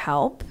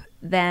BetterHelp,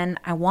 then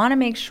I want to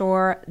make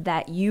sure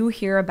that you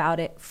hear about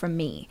it from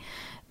me.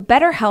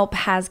 BetterHelp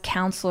has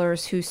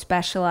counselors who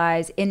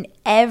specialize in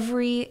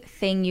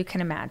everything you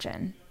can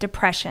imagine: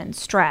 depression,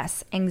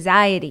 stress,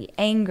 anxiety,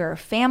 anger,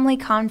 family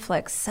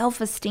conflicts,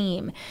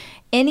 self-esteem.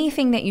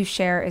 Anything that you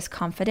share is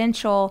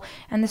confidential,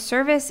 and the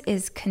service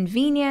is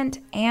convenient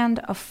and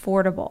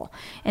affordable.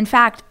 In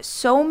fact,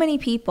 so many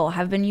people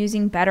have been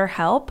using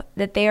BetterHelp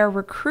that they are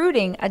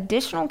recruiting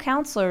additional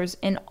counselors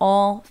in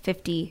all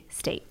 50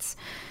 states.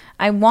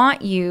 I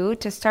want you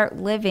to start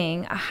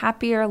living a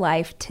happier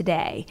life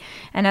today.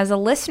 And as a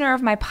listener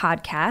of my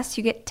podcast,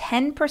 you get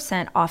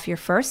 10% off your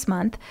first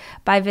month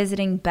by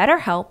visiting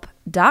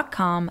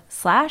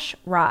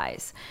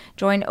BetterHelp.com/rise.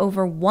 Join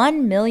over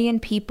 1 million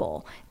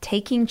people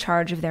taking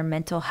charge of their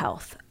mental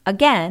health.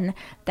 Again,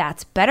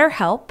 that's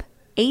BetterHelp,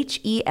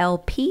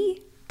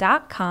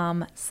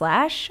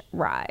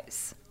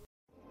 HELP.com/rise.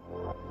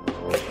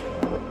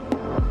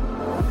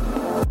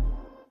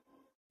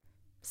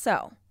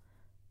 So,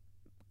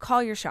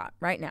 call your shot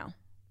right now.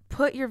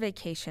 Put your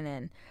vacation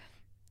in.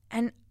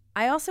 And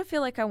I also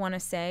feel like I want to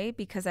say,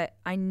 because I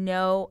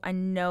know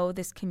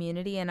this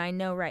community, and I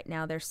know right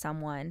now there's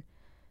someone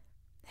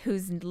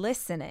who's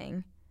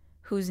listening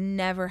who's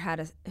never had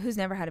a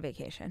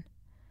vacation,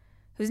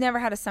 who's never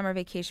had a summer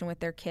vacation with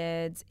their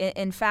kids.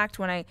 In fact,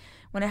 when I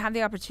have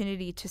the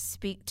opportunity to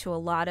speak to a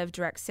lot of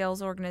direct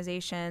sales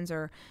organizations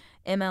or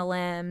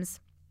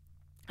MLMs,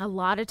 a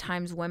lot of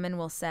times women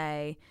will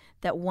say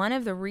that one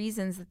of the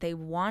reasons that they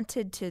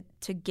wanted to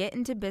get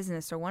into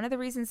business, or one of the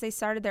reasons they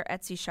started their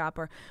Etsy shop,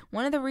 or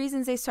one of the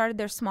reasons they started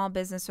their small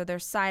business or their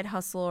side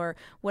hustle or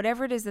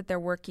whatever it is that they're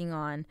working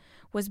on,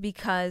 was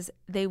because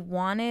they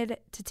wanted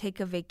to take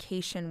a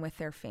vacation with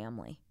their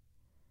family.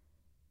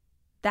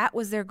 That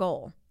was their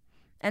goal.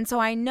 And so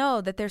I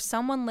know that there's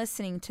someone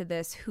listening to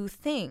this who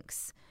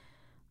thinks,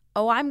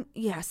 oh,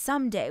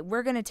 someday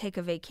we're going to take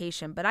a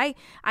vacation, but I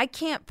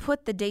can't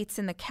put the dates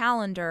in the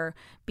calendar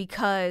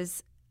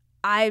because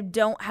I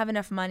don't have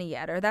enough money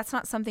yet, or that's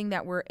not something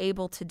that we're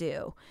able to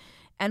do.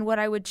 And what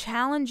I would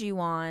challenge you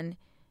on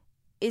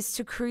is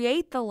to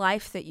create the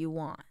life that you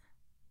want.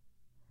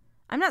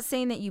 I'm not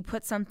saying that you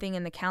put something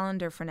in the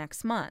calendar for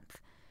next month.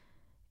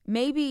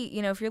 Maybe,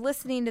 if you're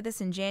listening to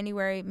this in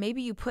January,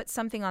 maybe you put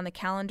something on the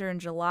calendar in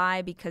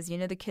July because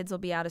the kids will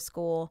be out of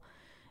school,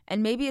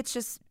 and maybe it's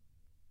just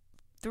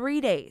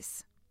 3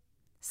 days,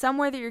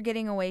 somewhere that you're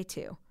getting away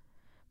to.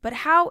 But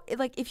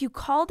if you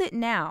called it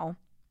now,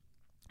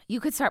 you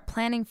could start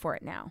planning for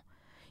it now.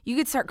 You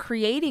could start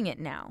creating it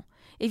now.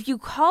 If you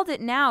called it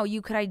now,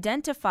 you could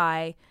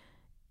identify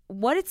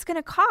what it's going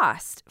to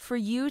cost for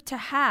you to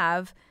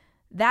have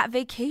that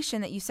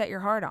vacation that you set your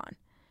heart on.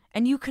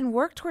 And you can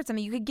work towards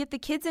something. You could get the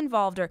kids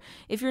involved, or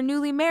if you're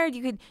newly married,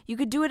 you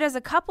could do it as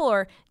a couple,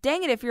 or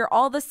dang it, if you're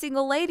all the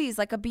single ladies,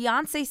 like a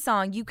Beyonce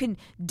song, you can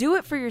do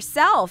it for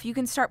yourself. You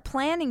can start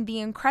planning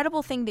the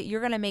incredible thing that you're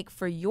going to make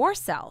for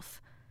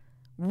yourself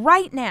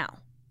right now.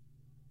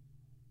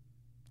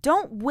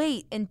 Don't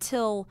wait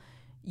until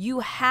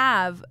you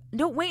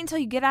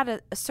get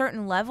at a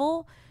certain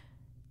level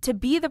to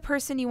be the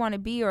person you want to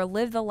be or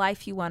live the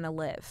life you want to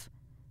live.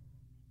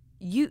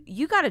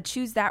 You got to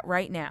choose that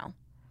right now.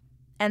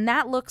 And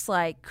that looks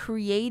like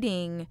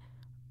creating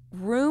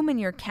room in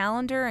your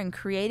calendar and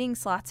creating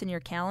slots in your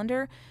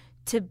calendar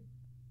to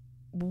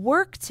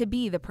work to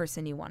be the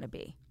person you want to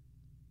be.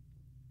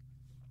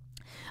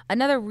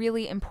 Another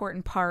really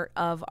important part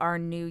of our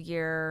new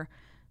year,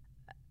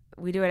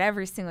 we do it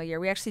every single year.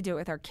 We actually do it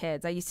with our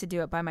kids. I used to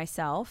do it by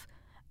myself,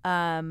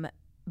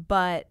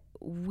 but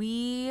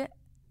we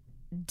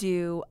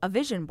do a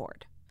vision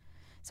board.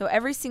 So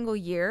every single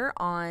year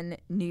on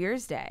New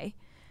Year's Day,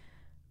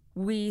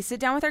 we sit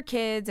down with our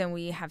kids and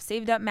we have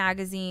saved up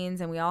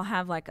magazines and we all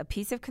have like a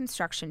piece of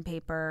construction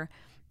paper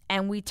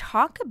and we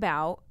talk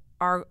about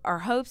our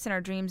hopes and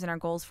our dreams and our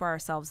goals for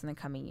ourselves in the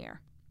coming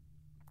year.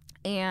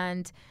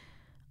 And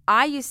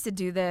I used to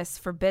do this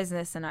for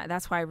business, and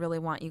that's why I really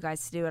want you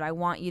guys to do it. I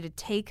want you to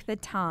take the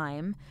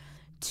time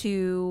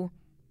to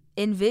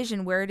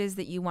envision where it is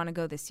that you want to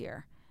go this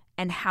year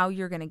and how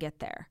you're going to get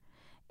there.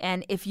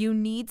 And if you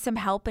need some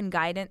help and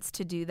guidance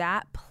to do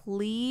that,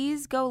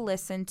 please go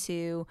listen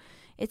to,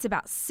 it's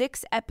about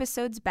 6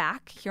 episodes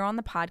back here on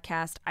the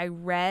podcast. I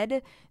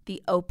read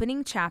the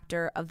opening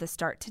chapter of the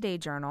Start Today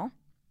journal.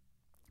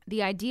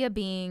 The idea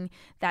being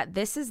that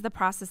this is the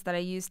process that I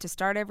use to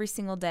start every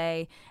single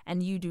day,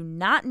 and you do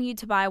not need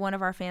to buy one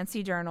of our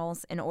fancy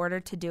journals in order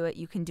to do it.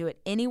 You can do it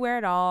anywhere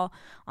at all,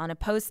 on a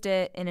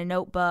Post-it, in a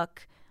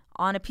notebook,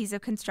 on a piece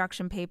of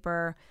construction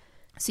paper.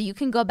 So you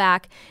can go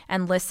back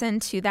and listen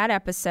to that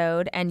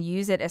episode and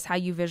use it as how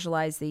you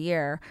visualize the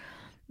year.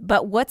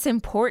 But what's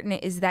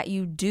important is that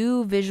you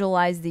do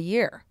visualize the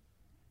year.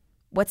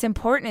 What's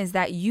important is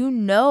that you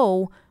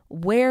know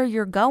where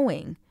you're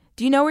going.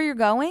 Do you know where you're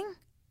going?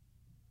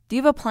 Do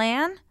you have a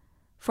plan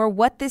for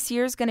what this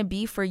year is going to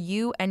be for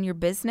you and your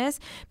business?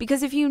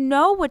 Because if you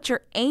know what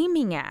you're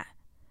aiming at,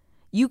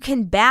 you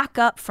can back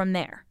up from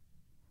there.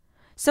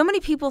 So many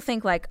people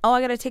think like, oh,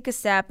 I got to take a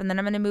step and then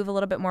I'm going to move a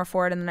little bit more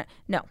forward. And then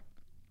no.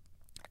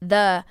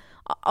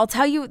 I'll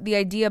tell you the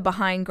idea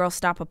behind Girl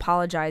Stop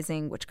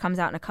Apologizing, which comes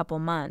out in a couple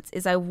months,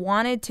 is I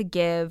wanted to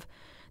give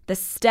the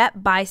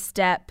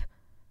step-by-step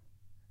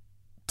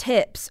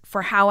tips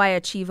for how I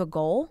achieve a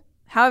goal,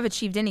 how I've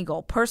achieved any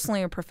goal,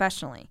 personally or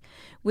professionally.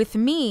 With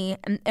me,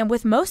 and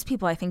with most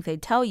people, I think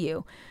they'd tell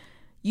you,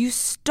 you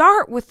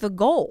start with the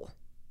goal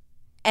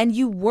and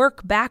you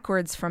work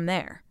backwards from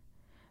there.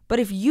 But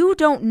if you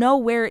don't know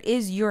where it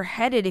is you're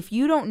headed, if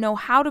you don't know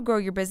how to grow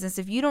your business,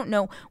 if you don't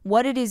know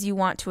what it is you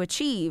want to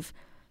achieve,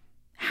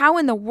 how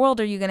in the world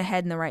are you going to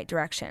head in the right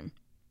direction?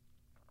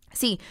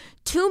 See,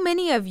 too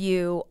many of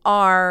you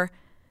are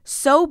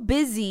so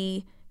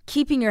busy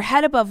keeping your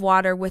head above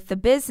water with the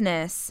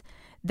business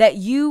that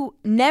you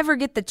never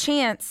get the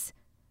chance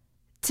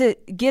to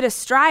get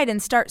astride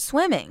and start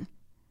swimming.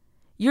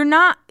 You're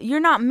not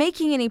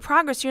making any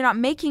progress. You're not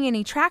making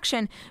any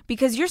traction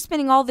because you're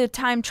spending all the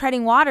time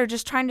treading water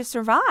just trying to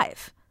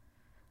survive.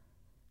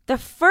 The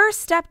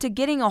first step to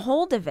getting a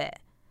hold of it,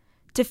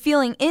 to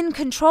feeling in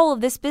control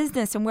of this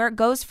business and where it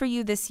goes for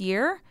you this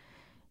year,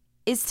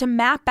 is to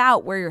map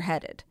out where you're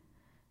headed.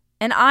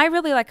 And I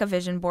really like a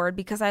vision board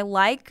because I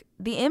like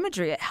the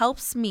imagery. It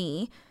helps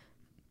me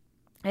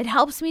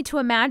to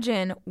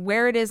imagine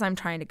where it is I'm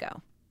trying to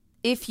go.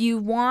 If you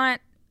want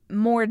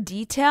more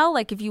detail,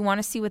 like if you want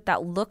to see what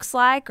that looks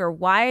like or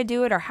why I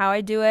do it or how I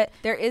do it,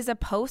 there is a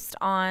post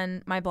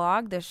on my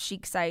blog,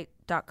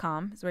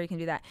 thechicSite.com is where you can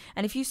do that.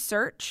 And if you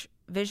search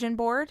vision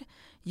board,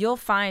 you'll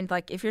find,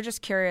 like, if you're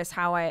just curious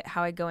how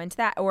I go into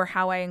that or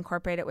how I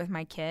incorporate it with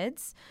my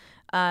kids,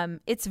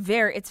 it's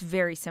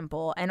very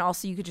simple. And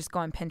also you could just go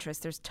on Pinterest.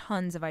 There's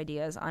tons of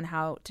ideas on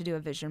how to do a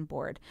vision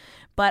board.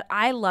 But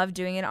I love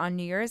doing it on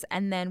New Year's,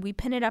 and then we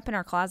pin it up in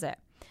our closet.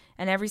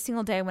 And every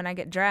single day when I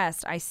get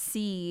dressed, I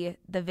see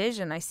the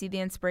vision, I see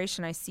the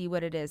inspiration, I see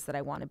what it is that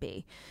I want to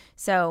be.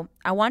 So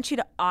I want you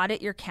to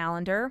audit your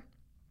calendar.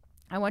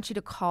 I want you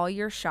to call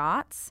your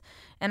shots,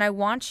 and I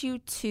want you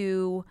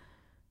to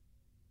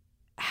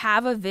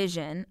have a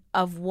vision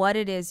of what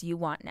it is you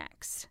want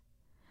next.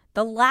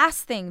 The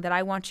last thing that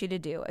I want you to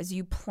do as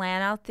you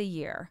plan out the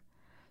year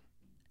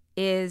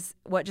is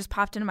what just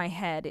popped into my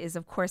head is,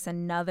 of course,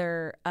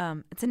 another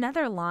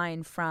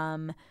line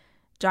from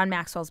John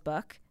Maxwell's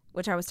book,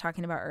 which I was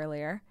talking about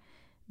earlier.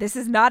 This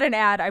is not an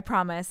ad, I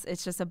promise.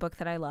 It's just a book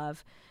that I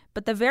love.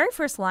 But the very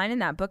first line in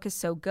that book is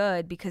so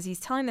good because he's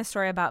telling the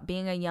story about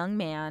being a young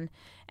man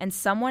and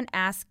someone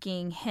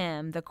asking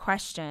him the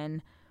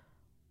question,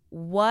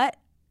 what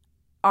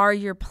are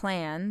your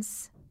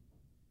plans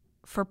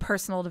for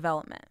personal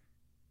development?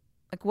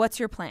 Like, what's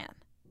your plan?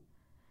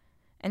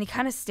 And he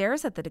kind of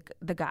stares at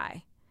the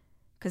guy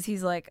because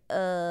he's like,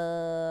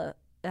 well,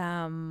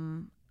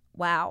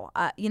 wow,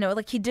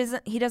 like he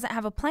doesn't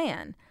have a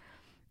plan.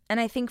 And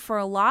I think for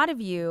a lot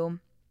of you,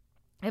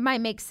 it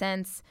might make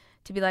sense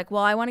to be like,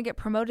 well, I want to get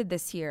promoted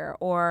this year,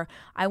 or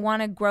I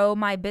want to grow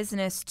my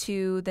business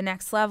to the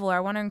next level, or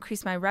I want to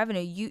increase my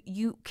revenue.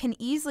 You can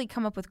easily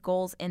come up with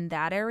goals in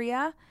that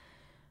area.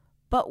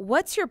 But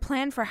what's your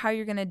plan for how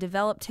you're going to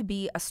develop to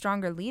be a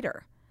stronger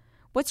leader?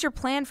 What's your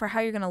plan for how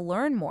you're going to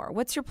learn more?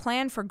 What's your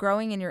plan for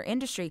growing in your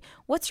industry?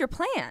 What's your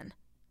plan?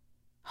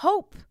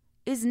 Hope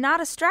is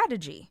not a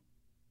strategy.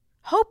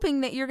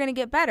 Hoping that you're going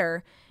to get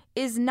better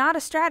is not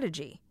a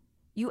strategy.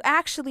 You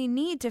actually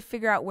need to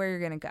figure out where you're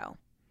going to go.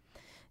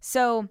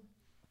 So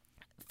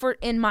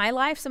in my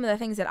life, some of the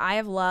things that I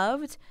have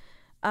loved,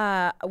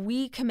 Dave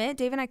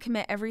and I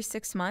commit every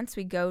 6 months.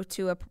 We go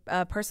to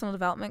a personal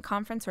development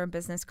conference or a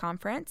business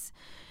conference.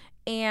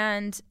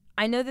 And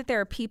I know that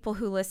there are people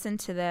who listen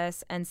to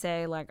this and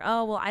say like,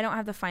 oh, well, I don't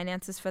have the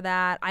finances for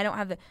that.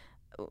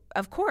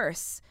 Of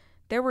course,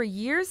 there were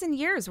years and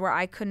years where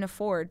I couldn't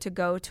afford to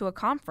go to a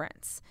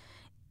conference.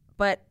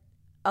 But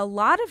a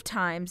lot of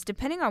times,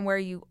 depending on where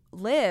you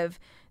live,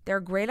 there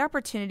are great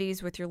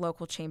opportunities with your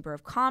local chamber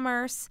of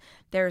commerce.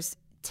 There's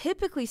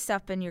typically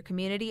stuff in your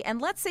community.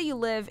 And let's say you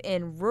live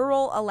in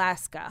rural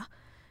Alaska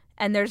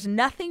and there's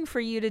nothing for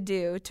you to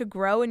do to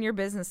grow in your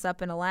business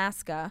up in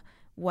Alaska.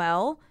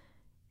 Well,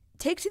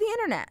 take to the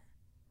internet.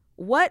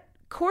 What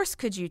course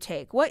could you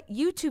take? What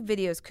YouTube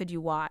videos could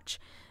you watch?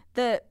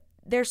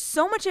 There's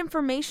so much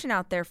information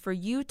out there for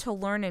you to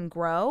learn and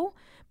grow,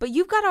 but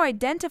you've got to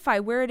identify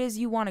where it is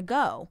you want to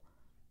go.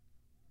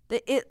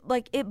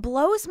 It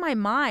blows my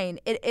mind.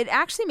 It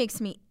actually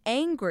makes me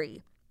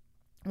angry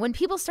when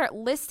people start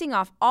listing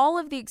off all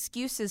of the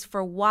excuses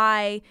for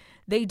why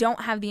they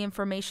don't have the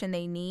information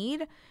they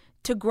need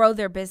to grow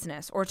their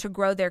business or to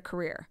grow their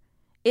career.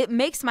 It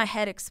makes my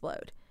head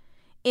explode.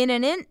 In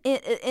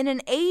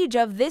an age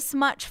of this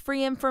much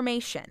free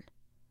information,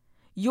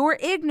 your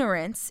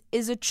ignorance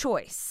is a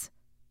choice.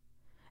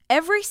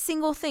 Every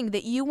single thing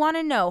that you want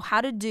to know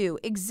how to do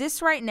exists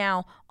right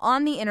now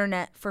on the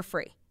internet for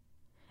free.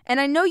 And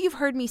I know you've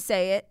heard me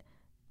say it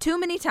too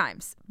many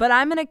times, but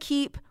I'm going to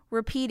keep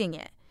repeating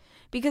it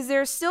because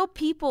there are still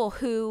people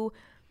who,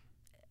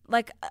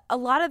 like a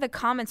lot of the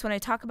comments when I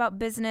talk about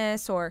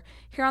business or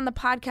here on the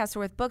podcast or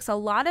with books, a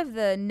lot of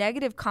the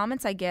negative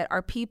comments I get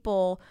are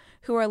people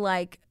who are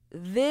like,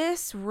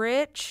 this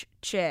rich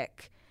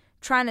chick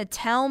trying to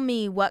tell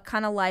me what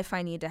kind of life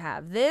I need to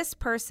have. This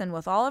person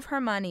with all of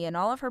her money and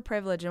all of her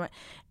privilege.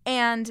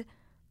 And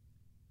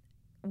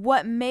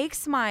what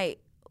makes my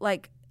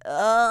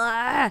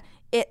I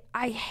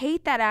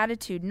hate that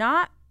attitude.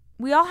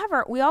 We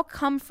all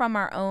come from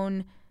our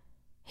own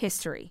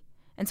history.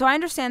 And so I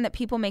understand that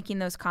people making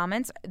those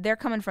comments, they're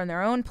coming from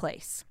their own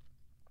place.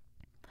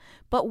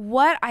 But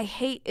what I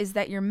hate is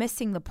that you're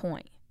missing the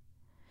point.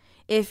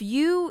 If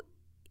you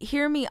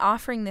hear me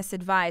offering this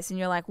advice and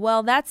you're like,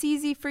 well, that's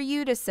easy for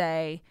you to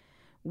say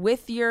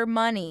with your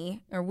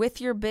money or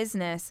with your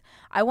business,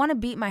 I want to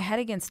beat my head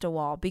against a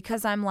wall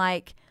because I'm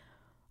like,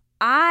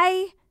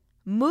 I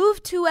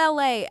moved to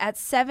LA at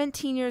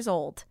 17 years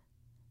old.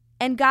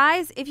 And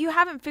guys, if you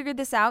haven't figured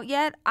this out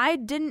yet, I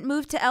didn't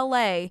move to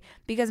LA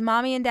because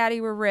mommy and daddy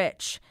were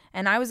rich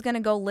and I was going to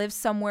go live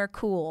somewhere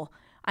cool.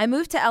 I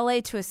moved to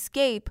LA to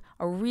escape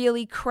a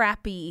really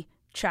crappy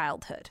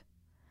childhood.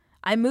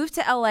 I moved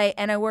to LA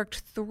and I worked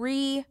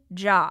 3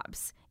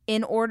 jobs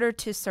in order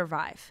to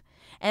survive.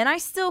 And I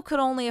still could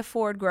only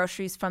afford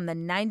groceries from the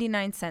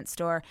 99-cent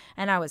store,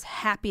 and I was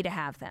happy to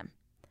have them.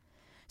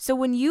 So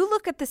when you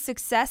look at the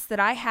success that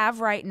I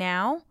have right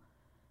now,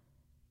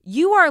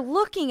 you are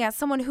looking at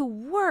someone who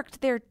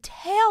worked their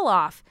tail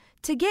off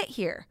to get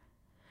here.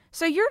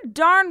 So you're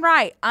darn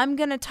right I'm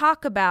going to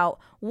talk about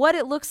what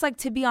it looks like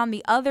to be on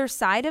the other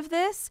side of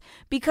this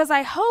because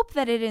I hope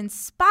that it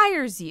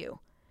inspires you.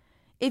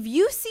 If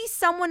you see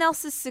someone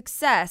else's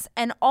success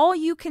and all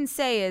you can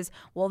say is,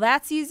 well,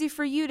 that's easy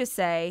for you to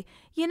say,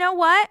 you know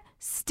what?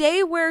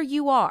 Stay where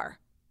you are.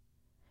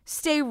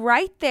 Stay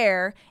right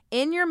there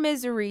in your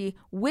misery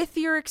with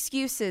your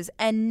excuses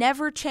and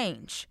never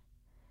change.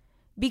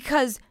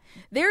 Because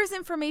there's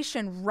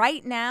information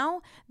right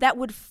now that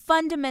would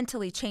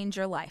fundamentally change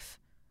your life.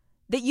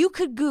 That you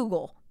could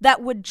Google,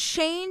 that would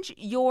change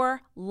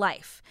your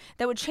life,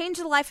 that would change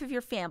the life of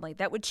your family,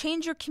 that would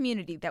change your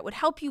community, that would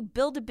help you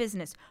build a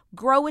business,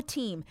 grow a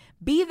team,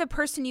 be the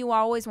person you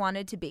always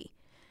wanted to be.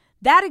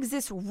 That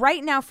exists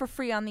right now for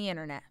free on the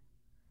internet.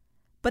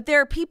 But there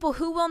are people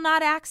who will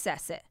not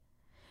access it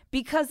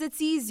because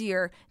it's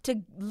easier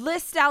to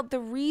list out the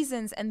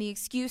reasons and the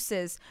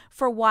excuses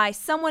for why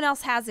someone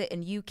else has it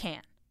and you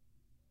can't.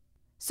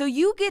 So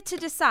you get to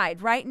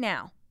decide right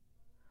now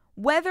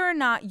whether or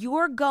not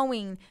you're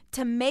going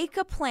to make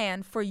a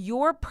plan for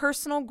your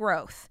personal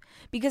growth.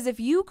 Because if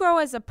you grow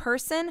as a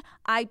person,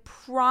 I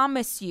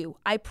promise you,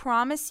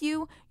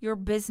 your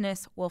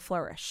business will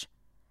flourish.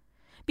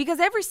 Because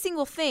every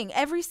single thing,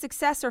 every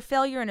success or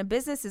failure in a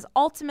business is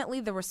ultimately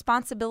the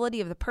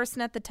responsibility of the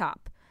person at the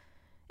top.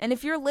 And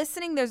if you're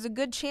listening, there's a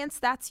good chance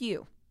that's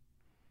you.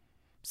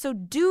 So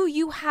do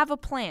you have a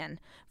plan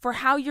for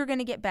how you're going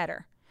to get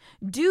better?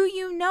 Do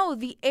you know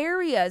the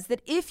areas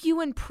that if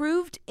you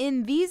improved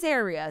in these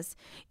areas,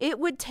 it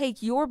would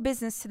take your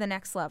business to the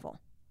next level?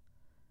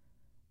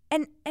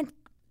 And can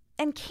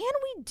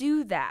we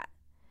do that?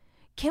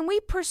 Can we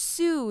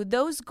pursue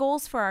those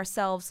goals for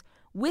ourselves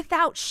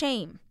without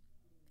shame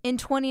in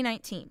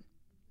 2019?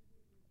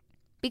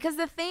 Because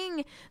the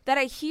thing that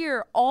I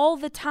hear all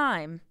the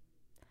time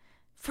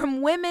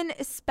from women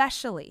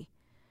especially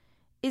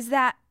is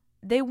that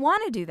they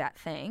want to do that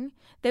thing.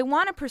 They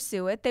want to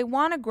pursue it. They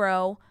want to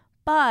grow.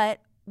 But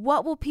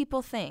what will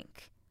people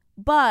think?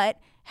 But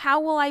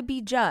how will I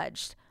be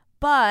judged?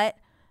 But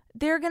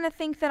they're going to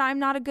think that I'm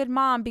not a good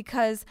mom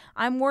because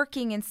I'm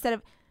working instead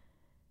of...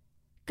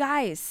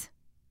 Guys,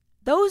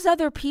 those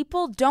other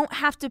people don't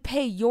have to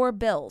pay your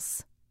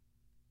bills.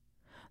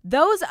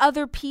 Those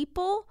other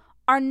people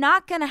are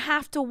not going to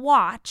have to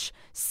watch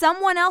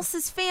someone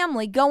else's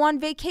family go on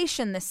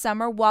vacation this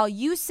summer while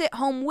you sit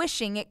home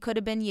wishing it could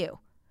have been you.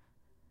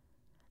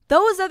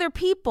 Those other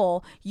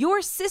people,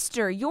 your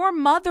sister, your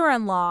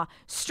mother-in-law,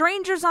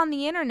 strangers on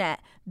the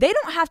internet, they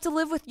don't have to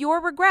live with your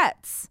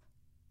regrets.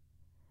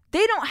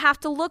 They don't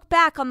have to look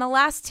back on the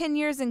last 10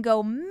 years and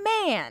go,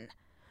 man,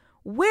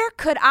 where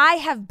could I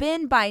have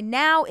been by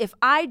now if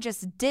I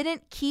just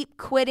didn't keep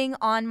quitting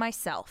on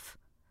myself?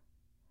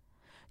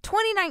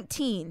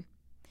 2019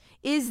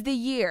 is the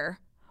year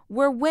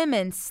where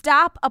women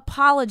stop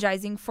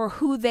apologizing for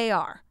who they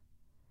are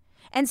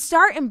and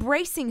start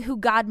embracing who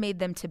God made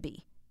them to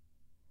be.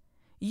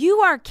 You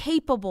are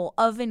capable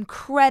of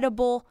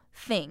incredible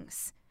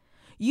things.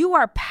 You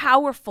are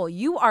powerful.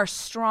 You are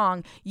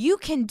strong. You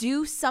can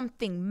do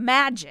something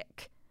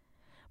magic.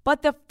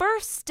 But the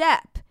first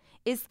step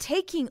is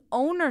taking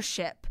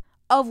ownership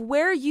of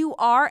where you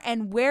are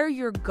and where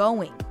you're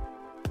going.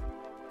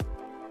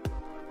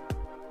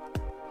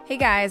 Hey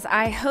guys,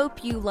 I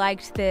hope you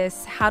liked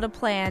this, how to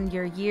plan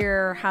your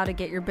year, how to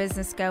get your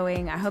business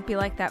going. I hope you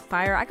liked that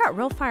fire. I got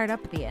real fired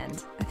up at the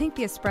end. I think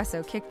the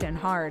espresso kicked in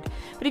hard.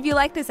 But if you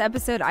like this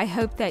episode, I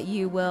hope that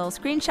you will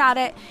screenshot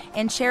it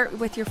and share it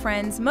with your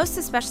friends, most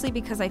especially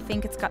because I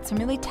think it's got some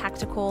really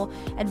tactical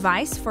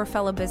advice for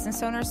fellow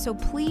business owners. So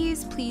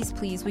please, please,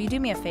 please, will you do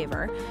me a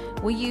favor?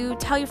 Will you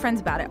tell your friends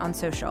about it on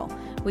social?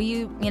 Will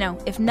you,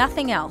 if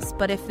nothing else,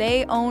 but if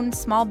they own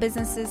small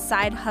businesses,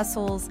 side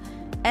hustles,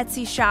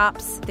 Etsy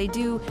shops, they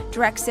do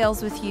direct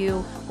sales with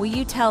you, will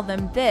you tell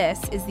them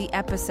this is the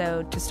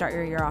episode to start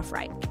your year off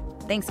right?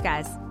 Thanks,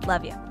 guys.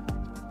 Love you.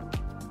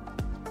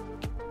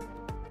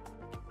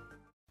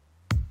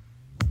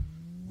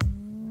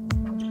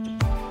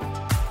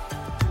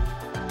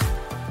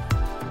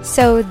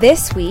 So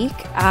this week,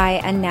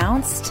 I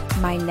announced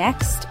my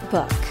next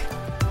book.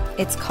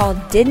 It's called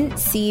Didn't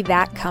See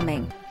That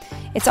Coming.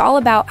 It's all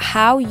about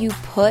how you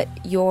put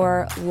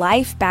your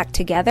life back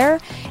together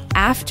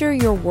after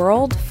your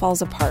world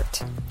falls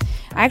apart.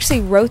 I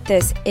actually wrote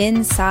this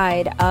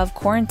inside of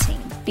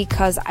quarantine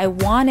because I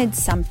wanted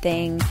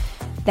something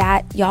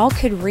that y'all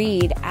could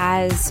read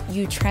as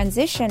you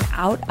transition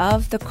out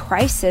of the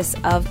crisis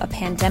of a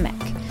pandemic.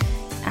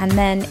 And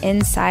then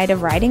inside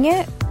of writing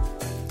it,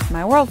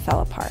 my world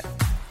fell apart.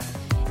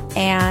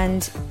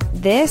 And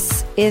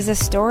this is a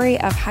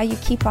story of how you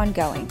keep on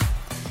going.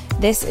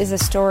 This is a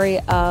story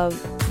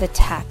of the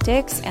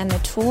tactics and the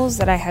tools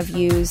that I have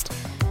used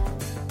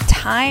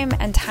time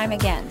and time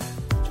again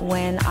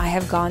when I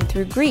have gone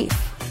through grief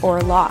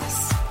or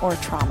loss or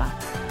trauma.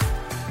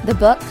 The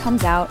book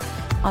comes out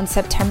on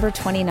September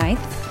 29th,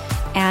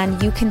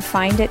 and you can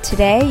find it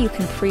today. You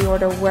can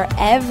pre-order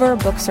wherever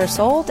books are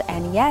sold.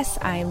 And yes,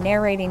 I am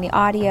narrating the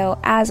audio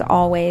as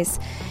always.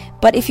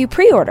 But if you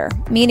pre-order,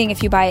 meaning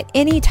if you buy it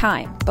any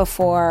time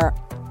before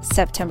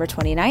September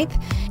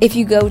 29th, if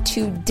you go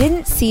to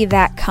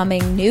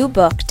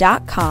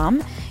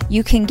didn'tseethatcomingnewbook.com,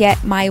 you can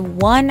get my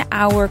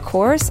 1-hour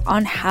course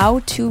on how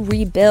to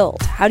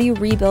rebuild. How do you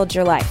rebuild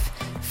your life?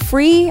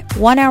 Free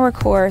 1-hour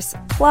course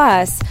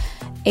plus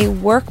a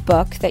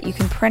workbook that you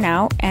can print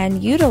out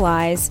and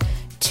utilize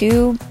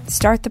to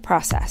start the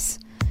process.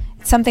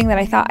 It's something that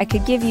I thought I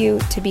could give you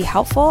to be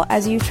helpful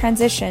as you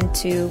transition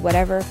to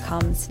whatever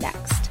comes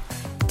next.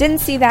 Didn't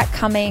See That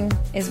Coming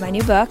is my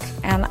new book,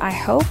 and I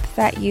hope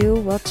that you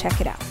will check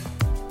it out.